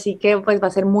inspirando, así que pues va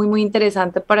a ser muy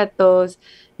interesante para todos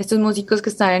estos músicos que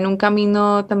están en un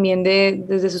camino también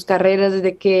desde sus carreras,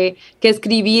 desde qué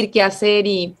escribir, qué hacer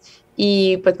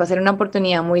y pues va a ser una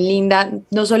oportunidad muy linda,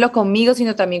 no solo conmigo,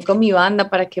 sino también con mi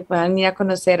banda, para que puedan ir a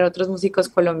conocer a otros músicos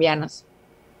colombianos.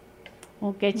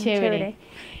 Oh, qué chévere.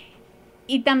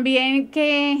 Y también,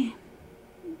 ¿qué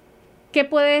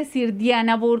puede decir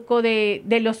Diana Burco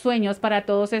de los sueños para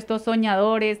todos estos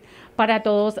soñadores, para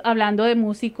todos, hablando de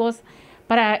músicos,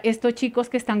 para estos chicos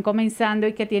que están comenzando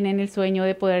y que tienen el sueño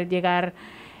de poder llegar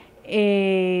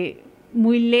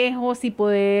muy lejos y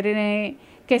poder...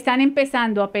 que están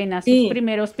empezando apenas sus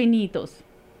primeros pinitos?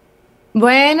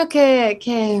 Bueno, que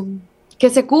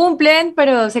se cumplen,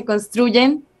 pero se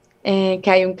construyen, que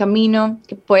hay un camino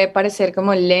que puede parecer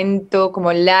como lento,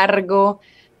 como largo,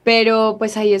 pero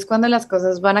pues ahí es cuando las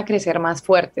cosas van a crecer más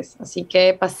fuertes. Así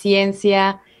que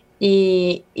paciencia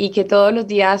y que todos los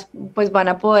días pues van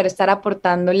a poder estar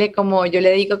aportándole, como yo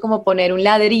le digo, como poner un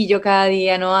ladrillo cada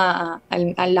día, ¿no? A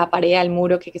la pared, al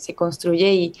muro que se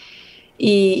construye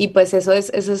y pues eso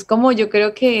es como yo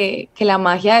creo que la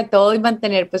magia de todo y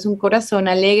mantener pues un corazón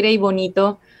alegre y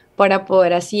bonito para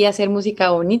poder así hacer música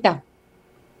bonita.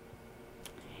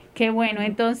 Qué bueno,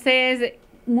 entonces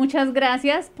muchas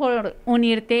gracias por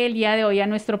unirte el día de hoy a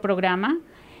nuestro programa.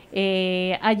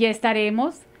 Allí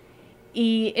estaremos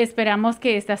y esperamos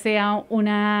que esta sea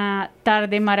una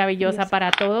tarde maravillosa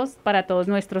para todos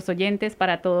nuestros oyentes,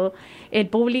 para todo el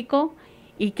público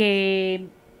y que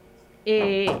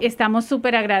estamos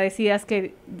súper agradecidas,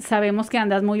 que sabemos que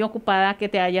andas muy ocupada, que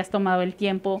te hayas tomado el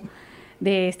tiempo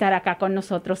de estar acá con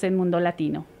nosotros en Mundo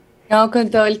Latino. No,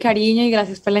 con todo el cariño y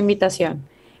gracias por la invitación.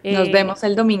 Nos vemos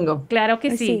el domingo. Claro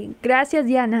que sí. Gracias,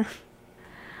 Diana.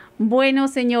 Bueno,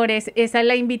 señores, esa es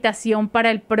la invitación para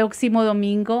el próximo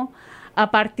domingo a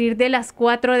partir de las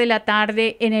 4 de la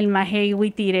tarde en el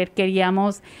Majewi Theater.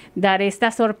 Queríamos dar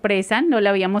esta sorpresa, no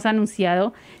la habíamos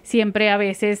anunciado, siempre a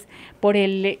veces por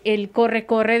el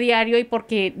corre diario y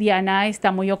porque Diana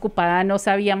está muy ocupada, no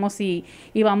sabíamos si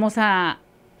íbamos a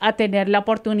tener la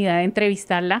oportunidad de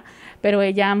entrevistarla, pero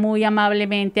ella muy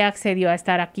amablemente accedió a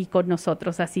estar aquí con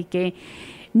nosotros. Así que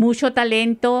mucho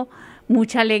talento,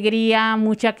 mucha alegría,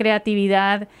 mucha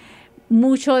creatividad,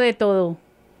 mucho de todo.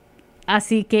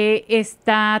 Así que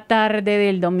esta tarde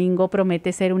del domingo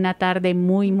promete ser una tarde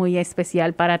muy, muy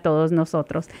especial para todos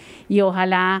nosotros. Y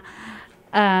ojalá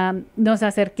nos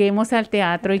acerquemos al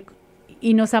teatro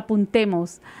y nos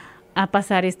apuntemos a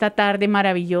pasar esta tarde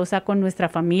maravillosa con nuestra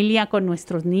familia, con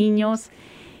nuestros niños.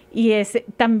 Y es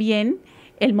también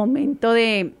el momento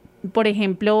de, por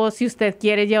ejemplo, si usted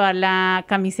quiere llevar la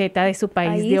camiseta de su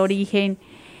país de origen,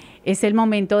 es el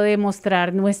momento de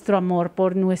mostrar nuestro amor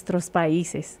por nuestros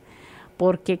países.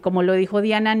 Porque, como lo dijo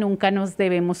Diana, nunca nos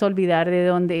debemos olvidar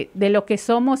de lo que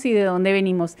somos y de dónde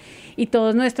venimos. Y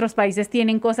todos nuestros países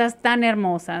tienen cosas tan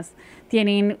hermosas.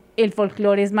 Tienen el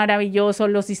folclore es maravilloso,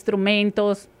 los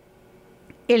instrumentos,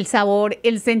 el sabor,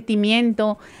 el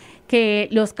sentimiento que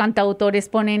los cantautores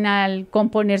ponen al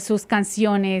componer sus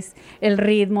canciones, el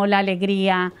ritmo, la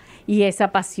alegría y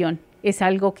esa pasión. Es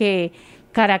algo que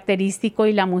característico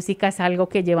y la música es algo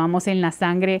que llevamos en la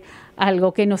sangre,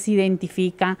 algo que nos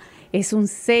identifica. Es un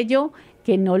sello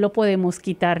que no lo podemos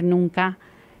quitar nunca,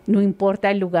 no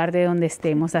importa el lugar de donde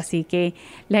estemos. Así que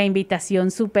la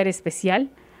invitación súper especial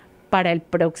para el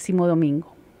próximo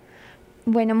domingo.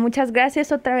 Bueno, muchas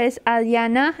gracias otra vez a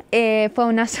Diana. Fue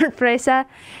una sorpresa.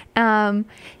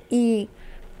 Y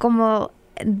como,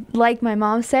 like my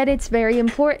mom said, it's very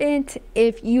important.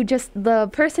 The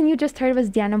person you just heard was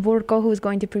Diana Burco, who's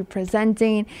going to be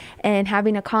presenting and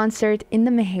having a concert in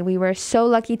the Majewi. We're so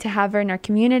lucky to have her in our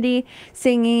community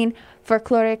singing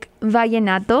folkloric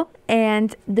vallenato,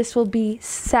 and this will be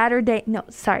Sunday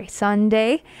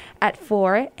at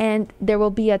 4, and there will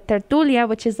be a tertulia,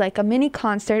 which is like a mini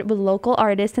concert with local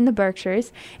artists in the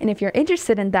Berkshires. And if you're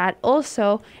interested in that,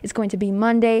 also it's going to be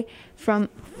Monday from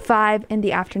 5 in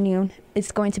the afternoon.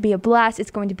 It's going to be a blast.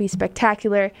 It's going to be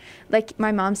spectacular. Like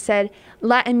my mom said,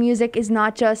 Latin music is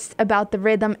not just about the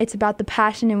rhythm, it's about the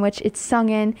passion in which it's sung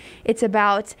in. It's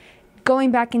about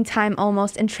going back in time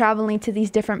almost and traveling to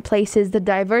these different places, the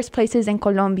diverse places in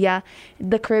Colombia,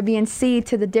 the Caribbean Sea,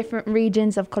 to the different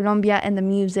regions of Colombia and the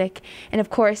music. And of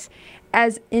course,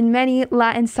 as in many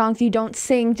Latin songs, you don't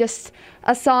sing just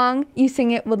a song, you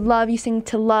sing it with love, you sing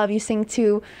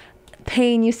to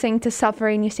pain, you sing to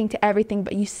suffering, you sing to everything,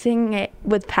 but you sing it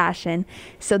with passion.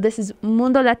 So this is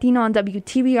Mundo Latino on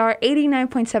WTBR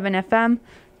 89.7 FM,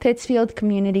 Pittsfield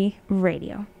Community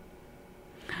Radio.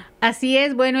 Así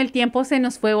es, bueno, el tiempo se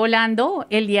nos fue volando.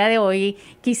 El día de hoy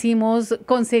quisimos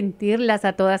consentirlas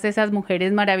a todas esas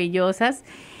mujeres maravillosas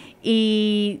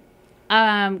y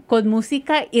con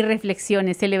música y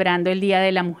reflexiones celebrando el Día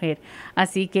de la Mujer.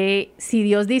 Así que si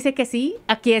Dios dice que sí,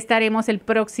 aquí estaremos el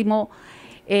próximo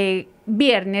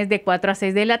viernes de 4 a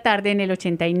 6 de la tarde en el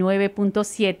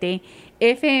 89.7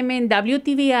 FM en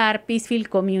WTBR Pittsfield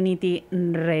Community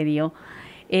Radio.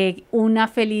 Un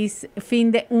feliz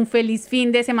fin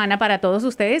de semana para todos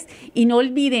ustedes y no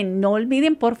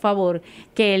olviden por favor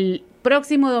que el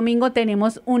próximo domingo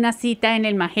tenemos una cita en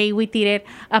el Majewi Theater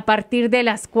a partir de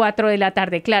las 4 de la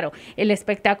tarde. Claro, el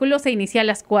espectáculo se inicia a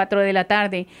las 4 de la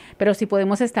tarde, pero si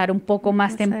podemos estar un poco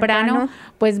más temprano,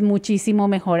 pues muchísimo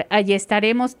mejor. Allí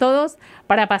estaremos todos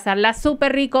para pasarla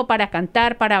súper rico, para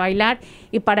cantar, para bailar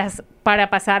y para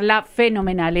pasarla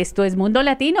fenomenal. Esto es Mundo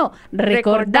Latino,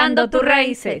 recordando tus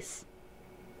raíces.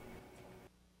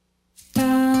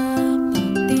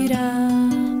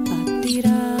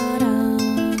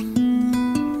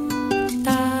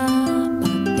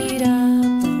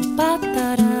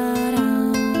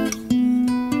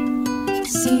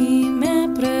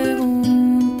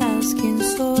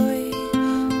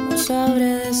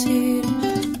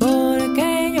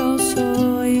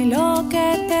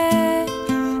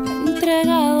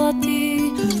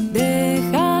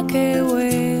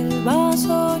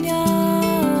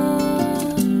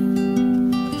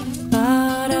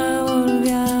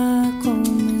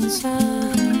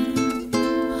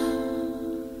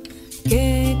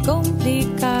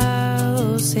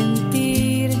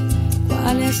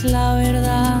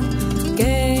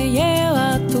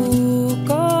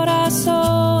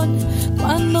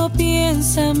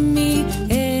 confianza en mí,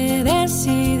 he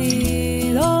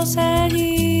decidido seguir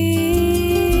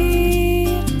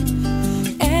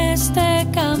este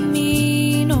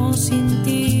camino sin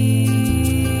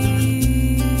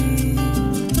ti.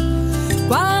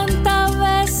 ¿Cuántas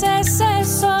veces he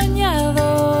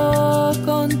soñado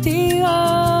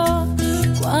contigo?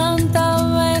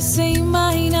 ¿Cuántas veces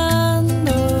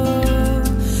imaginando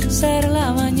ser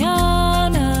la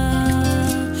mañana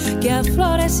que ha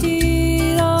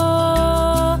florecido,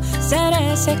 ser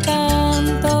ese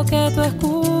canto que tú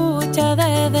escuchas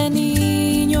desde niño?